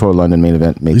for Bellator London main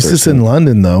event. May At least it's 13th. in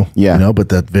London, though. Yeah. But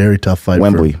that very tough fight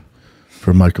Wembley.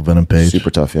 for Michael Venom Page. Super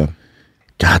tough, yeah.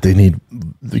 God,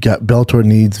 Bellator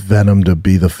needs Venom to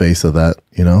be the face of that,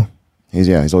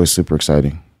 He's always super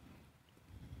exciting.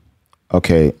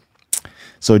 Okay.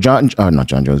 So not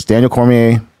John Jones. Daniel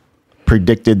Cormier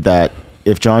predicted that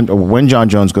when John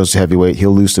Jones goes to heavyweight,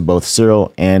 he'll lose to both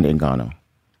Cyril and Ngannou.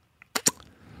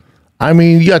 I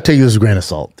mean, you got to take this with a grain of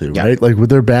salt, too, Yeah. right? Like with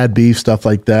their bad beef, stuff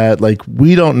like that. Like,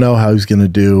 we don't know how he's going to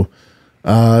do.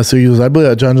 So he goes, I believe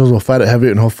that John Jones will fight at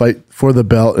heavyweight and he'll fight for the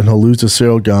belt and he'll lose to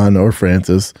Cyril Gane or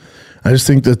Francis. I just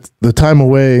think that the time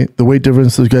away, the weight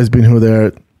difference, those guys being who they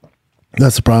are,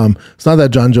 that's the problem. It's not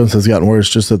that John Jones has gotten worse,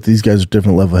 just that these guys are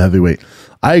different level heavyweight.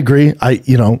 I agree. I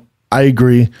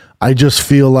agree. I just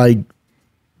feel like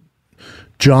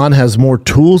John has more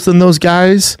tools than those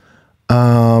guys.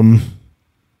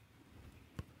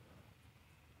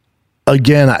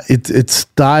 Again, it's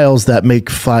styles that make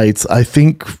fights. I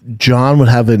think John would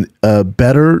have a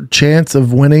better chance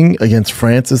of winning against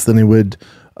Francis than he would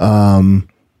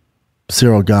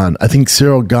Cyril Gane. I think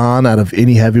Cyril Gane out of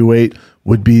any heavyweight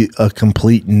would be a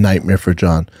complete nightmare for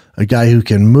John. A guy who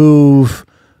can move,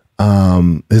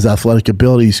 his athletic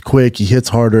ability, he's quick, he hits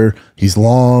harder, he's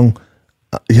long,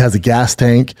 he has a gas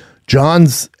tank.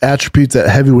 John's attributes at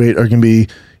heavyweight are going to be,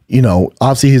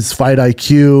 obviously his fight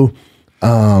IQ,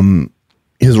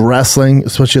 his wrestling,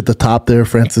 especially at the top there.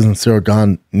 Francis and Cyril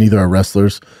Gane, neither are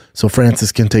wrestlers. So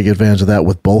Francis can take advantage of that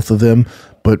with both of them.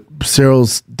 But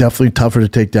Cyril's definitely tougher to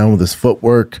take down with his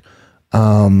footwork.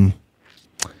 As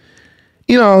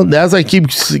I keep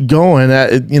going,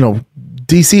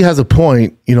 DC has a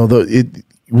point.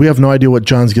 We have no idea what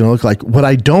John's going to look like. What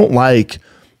I don't like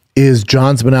is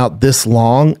John's been out this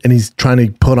long and he's trying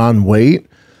to put on weight.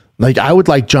 Like, I would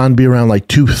like John to be around like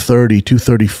 230,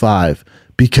 235,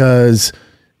 because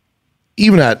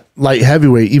even at light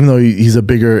heavyweight, even though he's a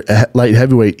bigger light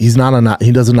heavyweight, he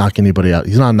doesn't knock anybody out.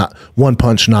 He's not a one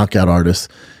punch knockout artist.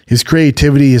 His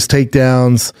creativity, his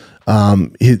takedowns,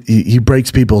 he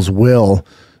breaks people's will.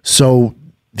 So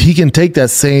he can take that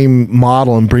same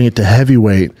model and bring it to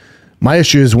heavyweight. My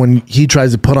issue is when he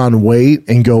tries to put on weight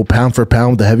and go pound for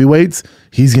pound with the heavyweights,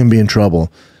 he's going to be in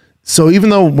trouble. So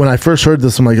even though when I first heard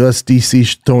this, I'm like, that's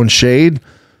DC throwing shade,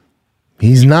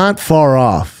 he's not far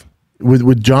off.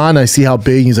 With John, I see how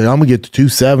big he's like, I'm going to get to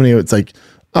 270. It's like,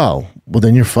 oh, well,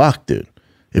 then you're fucked, dude.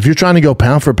 If you're trying to go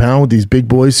pound for pound with these big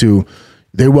boys who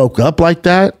they woke up like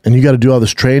that and you got to do all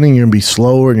this training, you're going to be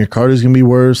slower and your cardio's going to be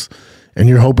worse, and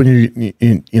you're hoping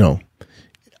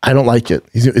I don't like it.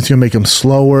 It's going to make them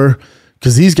slower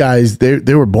because these guys,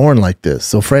 they were born like this.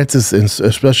 So Francis and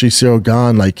especially Cyril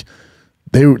Gane, like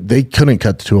they couldn't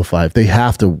cut to 205. They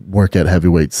have to work at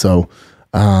heavyweight. So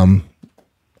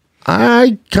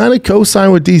I kind of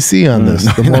co-sign with DC on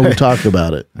this the more we talk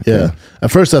about it. Okay. Yeah. At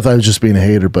first I thought I was just being a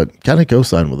hater, but kind of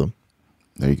co-sign with him.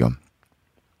 There you go.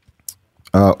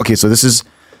 Okay, so this is...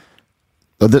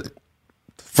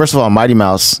 first of all, Mighty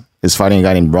Mouse is fighting a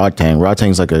guy named Rodtang.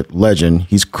 Rodtang's like a legend.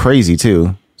 He's crazy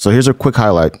too. So here's a quick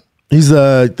highlight. He's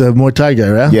the Muay Thai guy,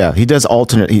 right? Yeah, he does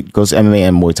alternate. He goes MMA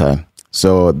and Muay Thai.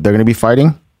 So they're going to be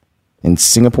fighting. in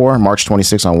Singapore, March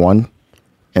 26 on 1.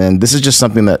 And this is just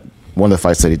something that one of the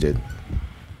fights that he did.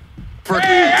 For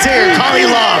Kali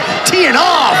Love, teeing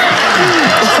off.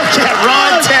 Look at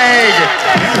Ron Tag.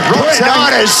 Putting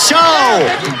on a show.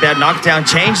 That knockdown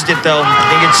changed it, though. I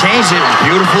think it changed it.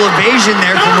 Beautiful evasion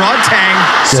there from Ron Tang.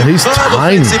 Yeah, he's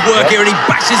tiny. Offensive work here, and he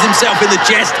bashes himself in the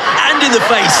chest and in the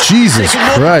face. Jesus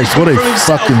Christ, what a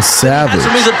fucking savage.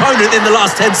 From his opponent in the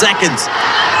last 10 seconds.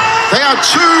 They are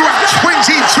two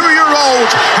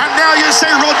 22-year-olds, and now you see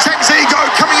Rod Tang's ego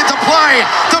coming into play.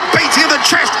 The beating of the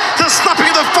chest, the slapping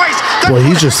of the face. Boy,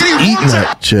 he's just eating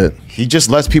that shit. He just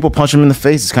lets people punch him in the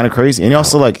face. It's kind of crazy. And he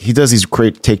also, like, he does these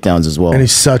great takedowns as well. And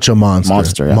he's such a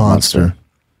monster. Monster.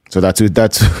 So that's who fun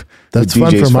DJ's for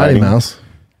Mighty fighting. Mouse.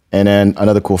 And then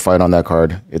another cool fight on that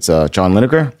card. It's John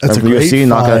Lineker. That's a from great UFC,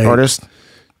 knockout fight. artist.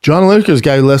 John Lineker's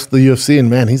guy who left the UFC, and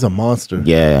man, he's a monster.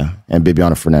 Yeah, and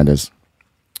Bibiana Fernandez.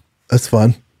 That's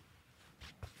fun.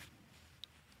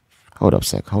 Hold up a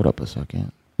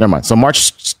second. Never mind. So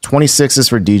March 26th is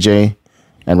for DJ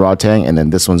and Rod Tang, and then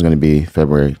this one's going to be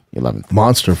February 11th.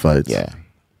 Monster fights. Yeah.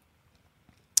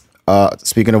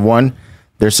 Speaking of one,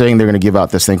 they're saying they're going to give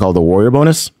out this thing called the Warrior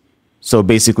Bonus. So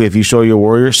basically, if you show your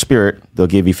warrior spirit, they'll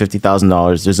give you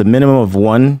 $50,000. There's a minimum of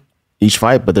one each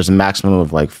fight, but there's a maximum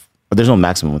of there's no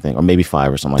maximum thing, or maybe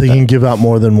 5 or something like They that. can give out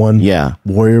more than one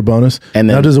warrior bonus. And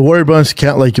then, now, does a warrior bonus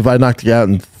count? Like, if I knocked you out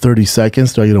in 30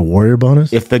 seconds, do I get a warrior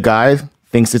bonus? If the guy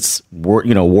thinks it's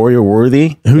warrior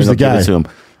worthy, who's the they'll give guy? it to him.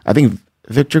 I think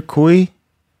Victor Kui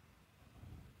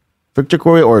or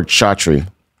Chatri.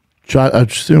 I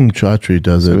assume Chatri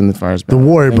does it. The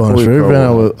warrior bonus. For every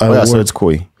event so it's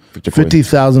Kui.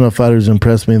 50,000 of fighters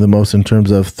impressed me the most in terms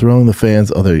of throwing the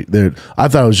fans. I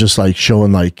thought it was just like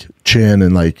showing like chin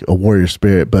and like a warrior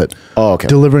spirit, but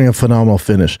delivering a phenomenal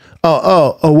finish.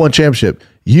 One championship.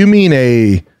 You mean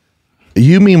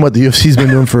what the UFC's been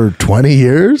doing for 20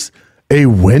 years? A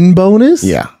win bonus?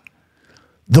 Yeah.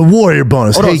 The warrior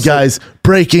bonus. Guys,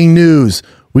 breaking news.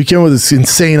 We came up with this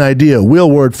insane idea. We'll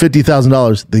award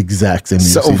 $50,000. The exact same.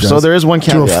 So there is one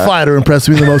caveat. To a fighter impressed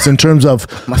me the most in terms of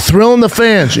thrilling the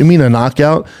fans. You mean a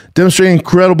knockout? Demonstrating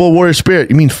incredible warrior spirit.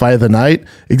 You mean fight of the night?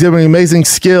 Exhibiting amazing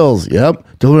skills. Yep.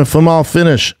 Delivering a phenomenal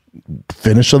finish.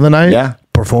 Finish of the night? Yeah.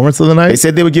 Performance of the night? They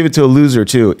said they would give it to a loser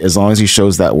too, as long as he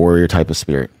shows that warrior type of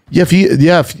spirit. Yeah, if you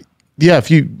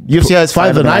UFC has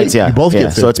fight of the night, you both get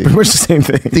 50. So it's pretty much the same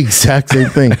thing. The exact same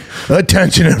thing.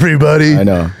 Attention, everybody. I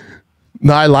know.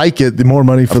 No, I like it. The more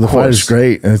money for the fighter is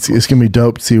great. And it's going to be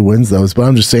dope to see who wins those. But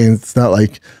I'm just saying it's not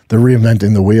like they're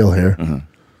reinventing the wheel here. Mm-hmm.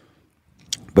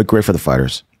 But great for the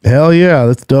fighters. Hell yeah,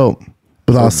 that's dope.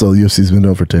 But also, the UFC's been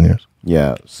doing it for 10 years.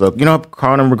 Yeah. So,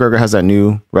 Conor McGregor has that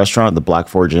new restaurant, the Black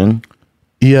Forge Inn.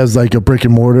 He has like a brick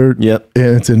and mortar. Yep.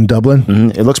 And it's in Dublin.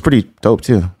 Mm-hmm. It looks pretty dope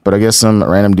too. But I guess some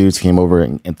random dudes came over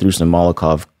and threw some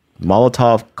Molotov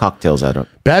cocktails at him.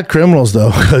 Bad criminals, though,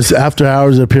 because after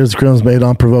hours, it appears the criminals made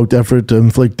unprovoked effort to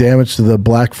inflict damage to the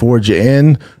Black Forge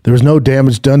Inn. There was no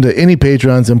damage done to any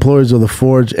patrons, employees of the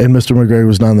Forge, and Mr. McGregor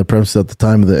was not on the premises at the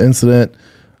time of the incident.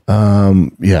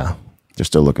 Yeah. They're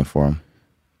still looking for him.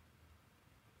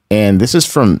 And this is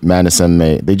from Madness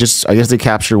MMA. I guess they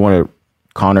captured one of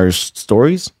Conor's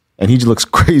stories, and he just looks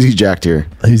crazy jacked here.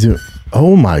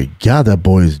 Oh my God, that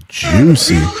boy is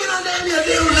juicy.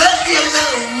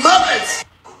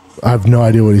 I have no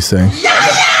idea what he's saying.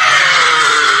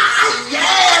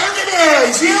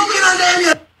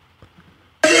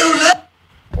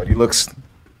 But he looks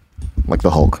like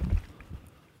the Hulk.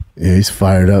 Yeah, he's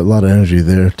fired up. A lot of energy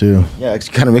there, too. Yeah, it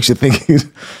kind of makes you think he's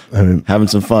having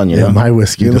some fun, you know? My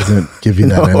whiskey doesn't give you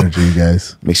that energy,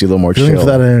 guys. Makes you a little more Feeling chill. for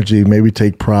that energy, maybe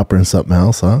take proper and something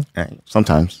else, huh?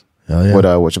 Sometimes. Hell yeah.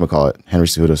 Whatchamacallit, Henry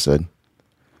Cejudo said.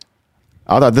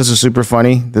 I thought this was super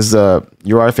funny. This is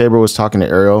Uriah Faber was talking to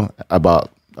Ariel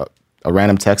about a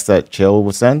random text that Chael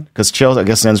would send. Because Chael, I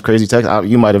guess, sends crazy text.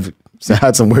 You might have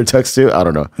had some weird text too. I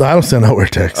don't know. No, I don't send out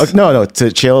weird texts. No.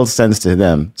 Chael sends to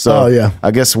them. So yeah.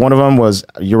 I guess one of them was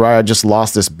Uriah just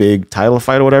lost this big title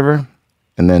fight or whatever.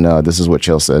 And then this is what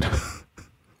Chael said.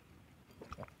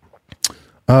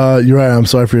 Uriah, I'm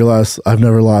sorry for your loss. I've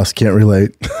never lost. Can't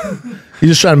relate. He's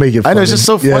just trying to make it funny. I know, it's just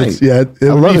so funny. Yeah, it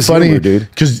would be funny, dude.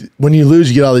 Because when you lose,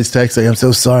 you get all these texts like, I'm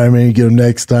so sorry, man, you get them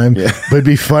next time. Yeah. But it'd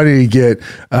be funny to get,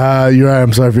 Uriah,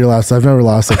 I'm sorry for your loss. I've never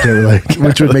lost. I can't relate.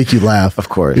 Which would make you laugh. Of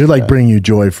course. It would bring you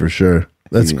joy for sure.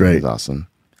 That's great. He's awesome.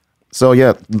 So,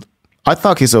 yeah, I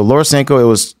thought, so Laura Sanko, it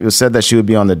was said that she would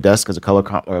be on the desk as a color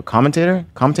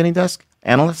commentating desk,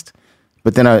 analyst.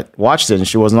 But then I watched it and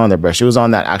she wasn't on there, but she was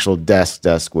on that actual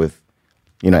desk with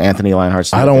Anthony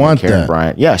Lionheart. I don't want Karen that.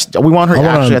 Bryant. Yeah, we want her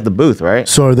actually at the booth, right?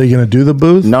 So are they going to do the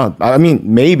booth? No, I mean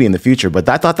maybe in the future, but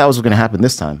I thought that was going to happen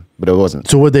this time, but it wasn't.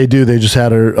 So what they do? They just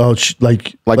had her.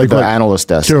 like the analyst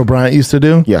desk. Carol Bryant used to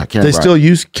do. Yeah, Karen they Bryant. still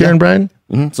use Karen Bryant.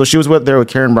 Mm-hmm. So she was there with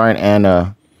Karen Bryant and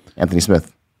Anthony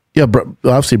Smith. Yeah,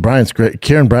 obviously Bryant's great.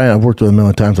 Karen Bryant, I've worked with a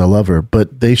million times. I love her,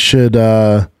 but they should.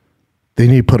 They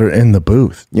need to put her in the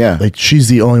booth. Yeah, like she's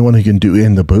the only one who can do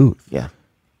in the booth. Yeah.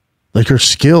 Like her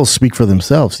skills speak for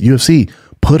themselves. UFC,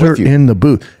 put her in the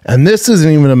booth. And this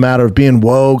isn't even a matter of being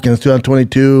woke and it's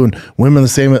 2022 and women the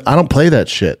same. I don't play that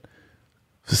shit.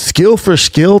 Skill for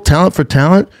skill, talent for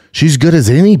talent. She's good as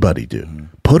anybody, dude.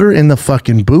 Put her in the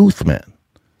fucking booth, man.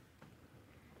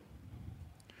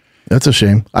 That's a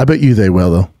shame. I bet you they will,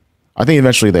 though. I think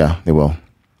eventually they will.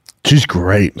 She's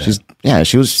great, man.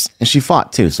 She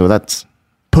fought too, so that's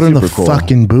put her in the cool.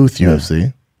 fucking booth,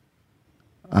 UFC.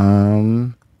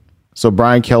 So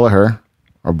Brian Kelleher,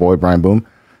 our boy Brian Boom,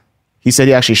 he said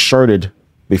he actually shirted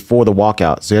before the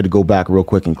walkout, so he had to go back real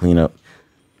quick and clean up.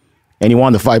 And he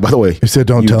wanted to fight, by the way. He said,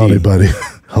 "Don't tell anybody."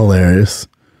 Hilarious.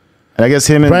 And I guess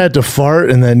him and Brad had to fart,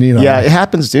 and then Yeah, it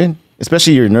happens, dude.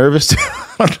 Especially you're nervous.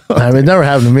 I mean, it never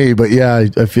happened to me, but yeah,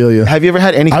 I feel you. Have you ever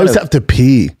had any? I always have to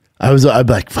pee. I'd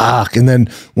be like, fuck. And then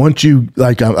once you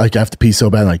I have to pee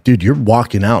so bad, like, dude, you're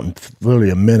walking out in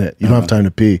literally a minute. You don't have time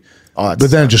to pee. But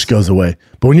then it just goes away.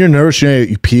 But when you're nervous,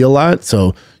 you pee a lot.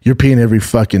 So you're peeing every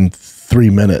fucking 3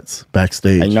 minutes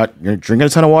backstage. And you're drinking a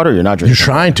ton of water? Or you're not drinking? You're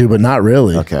trying to, but not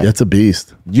really. Okay. It's a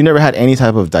beast. You never had any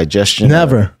type of digestion?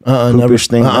 Never. Never.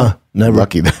 Thing? Never.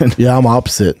 Lucky then. Yeah, I'm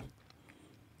opposite.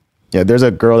 Yeah, there's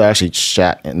a girl that actually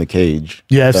shat in the cage.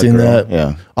 Yeah, I've seen that.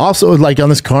 Yeah. Also, like on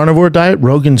this carnivore diet,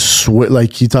 Rogan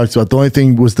like he talks about the only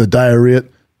thing was the diarrhea.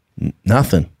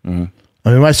 Nothing. Mm-hmm.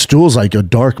 I mean, my stool's like a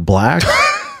dark black,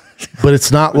 but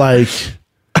it's not like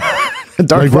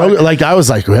dark black. Rogan, like I was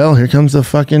like, well, here comes the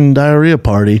fucking diarrhea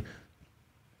party.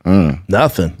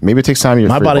 Nothing. Maybe it takes time.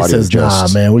 My body says, nah,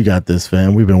 man, we got this,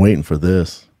 fam. We've been waiting for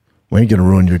this. We ain't gonna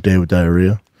ruin your day with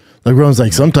diarrhea. Like Rogan's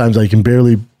like, sometimes I can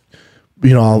barely.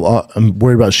 I'm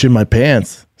worried about shitting my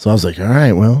pants. So I was like, all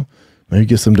right, well, maybe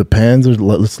get some Depends or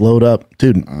let's load up.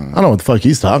 Dude, I don't know what the fuck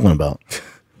he's talking about.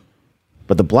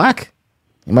 But the black,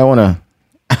 you might want to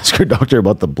ask your doctor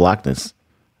about the blackness.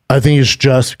 I think it's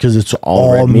just because it's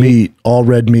all meat, all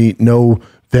red meat, no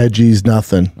veggies,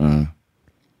 nothing.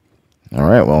 All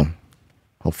right, well,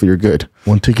 hopefully you're good.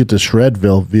 One ticket to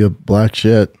Shredville via black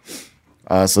shit.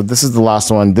 So this is the last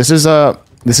one. This is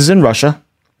in Russia.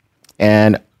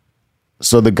 And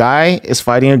so the guy is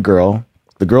fighting a girl.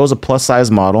 The girl is a plus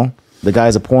size model. The guy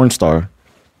is a porn star,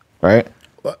 right?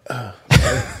 All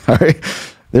right.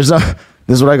 This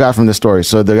is what I got from this story.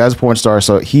 So the guy's a porn star.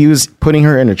 So he was putting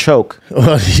her in a choke.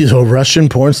 He's a Russian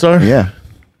porn star? Yeah.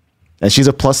 And she's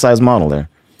a plus size model there.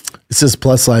 It says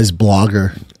plus size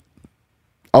blogger.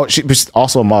 Oh, she's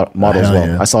also a model as well.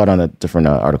 Yeah. I saw it on a different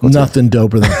article. Nothing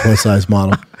doper than a plus size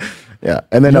model. Yeah.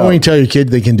 And then when you tell your kid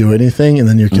they can do anything, and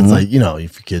then your kid's like, if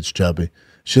your kid's chubby,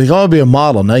 she's like, oh, I'll be a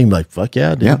model. Now you can be like, fuck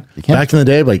yeah, dude. Yeah, you can. Back in the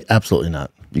day, like, absolutely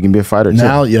not. You can be a fighter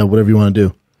now, yeah, whatever you want to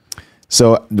do.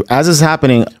 So as this is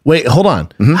happening, wait, hold on.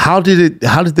 How did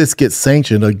this get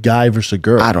sanctioned? A guy versus a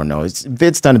girl? I don't know. It's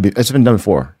been done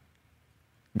before.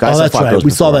 Guys that's right.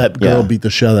 We saw that girl beat the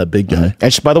shit out of that big guy.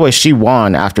 And by the way, she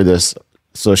won after this,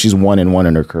 so she's 1-1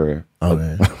 in her career.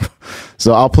 Okay.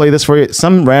 So I'll play this for you.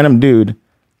 Some random dude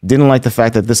didn't like the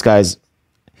fact that this guy's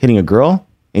hitting a girl,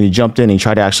 and he jumped in and he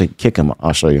tried to actually kick him.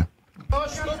 I'll show you.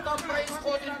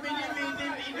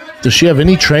 Does she have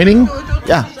any training?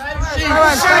 Yeah.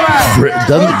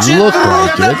 Doesn't look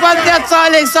like it.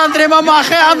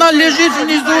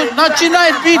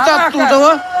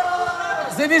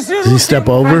 Did he step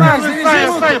over?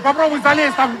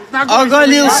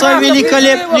 Оголился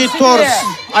великолепный торс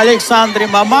Александры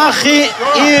Мамахи.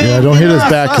 Yeah, don't hit his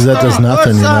back because that does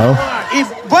nothing, you know.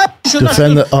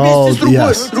 Defend the. Oh,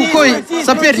 yes. Рукой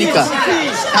соперника.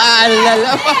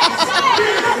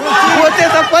 Вот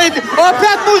это поединок.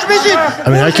 Опять муж бежит. I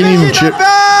mean, I can even chip.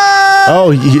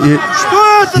 Oh,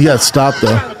 he got stopped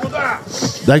though.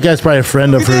 That guy's probably a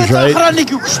friend of hers, right?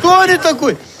 Что они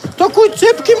такой? Такой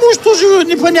цепкий муж тоже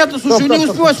непонятно, слушай, не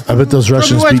успевает. I bet those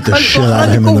Russians beat the shit out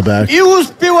of him in the back. И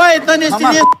успевает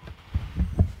нанести.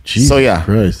 So yeah,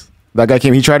 Christ. That guy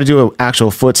came. He tried to do an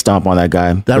actual foot stomp on that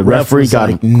guy. That the referee got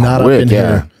like, him not quick, up in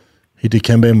here. He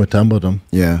Dikembe Mutombo'd him.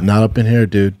 Yeah, not up in here,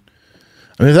 dude.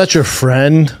 I mean, if that's your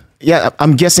friend. Yeah,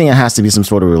 I'm guessing it has to be some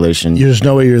sort of relation. There's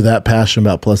no way you're that passionate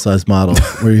about plus size models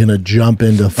where you're gonna jump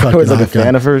into fucking like a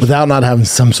fan of hers without not having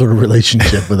some sort of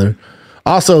relationship with her.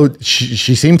 Also,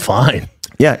 she seemed fine.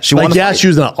 Yeah, she won. She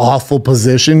was in an awful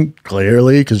position,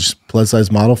 clearly, because she's a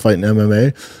plus-size model fighting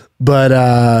MMA. But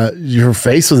her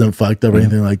face wasn't fucked up or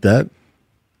anything like that.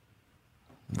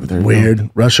 Weird.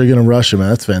 Russia gonna Russia, man.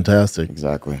 That's fantastic.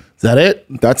 Exactly. Is that it?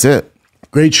 That's it.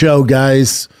 Great show,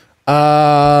 guys.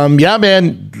 Yeah,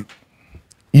 man.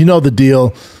 You know the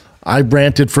deal. I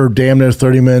ranted for damn near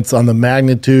 30 minutes on the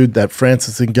magnitude that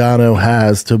Francis Ngannou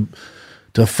has to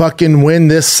fucking win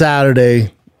this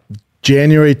Saturday,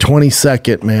 January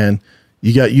 22nd, man.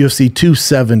 You got UFC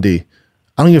 270.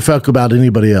 I don't give a fuck about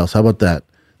anybody else. How about that?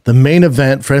 The main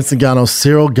event, Francis Ngannou,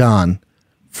 Cyril Gane,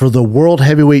 for the world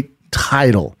heavyweight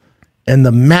title. And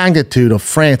the magnitude of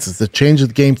Francis, that changed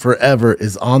the game forever,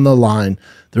 is on the line.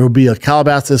 There will be a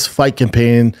Calabasas fight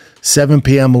campaign, 7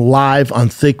 p.m. live on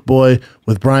Thick Boy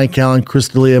with Brian Callen, Chris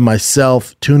D'Elia, and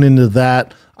myself. Tune into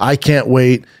that. I can't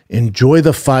wait. Enjoy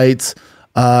the fights.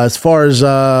 As far as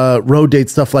road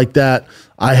dates, stuff like that,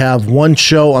 I have one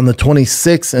show on the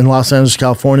 26th in Los Angeles,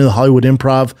 California, the Hollywood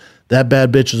Improv. That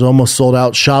bad bitch is almost sold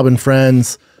out. Shab and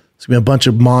Friends. There's going to be a bunch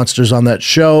of monsters on that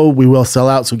show. We will sell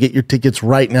out, so get your tickets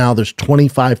right now. There's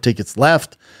 25 tickets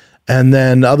left. And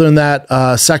then other than that,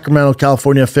 Sacramento,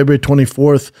 California, February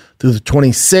 24th through the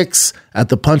 26th at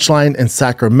the Punchline in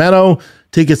Sacramento.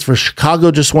 Tickets for Chicago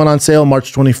just went on sale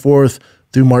March 24th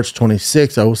through March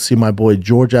 26th. I will see my boy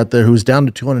George out there, who's down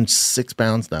to 206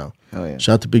 pounds now. Hell yeah.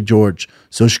 Shout out to Big George.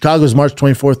 So Chicago's March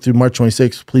 24th through March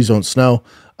 26th. Please don't snow.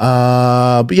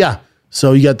 But yeah,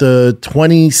 so you got the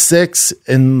 26th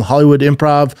in Hollywood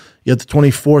Improv. You got the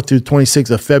 24th through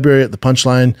 26th of February at the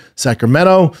Punchline,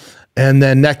 Sacramento. And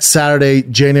then next Saturday,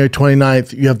 January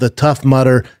 29th, you have the Tough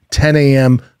Mudder, 10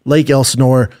 a.m., Lake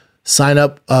Elsinore. Sign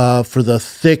up for the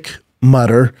Thick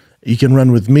Mudder. You can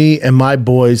run with me and my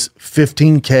boys,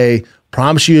 15K.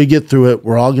 Promise you get through it.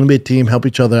 We're all going to be a team, help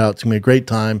each other out. It's going to be a great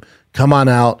time. Come on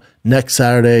out next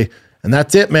Saturday. And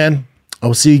that's it, man. I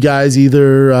will see you guys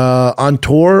either on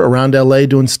tour around LA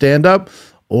doing stand-up,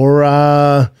 or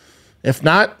if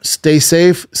not, stay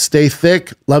safe, stay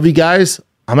thick. Love you guys.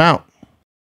 I'm out.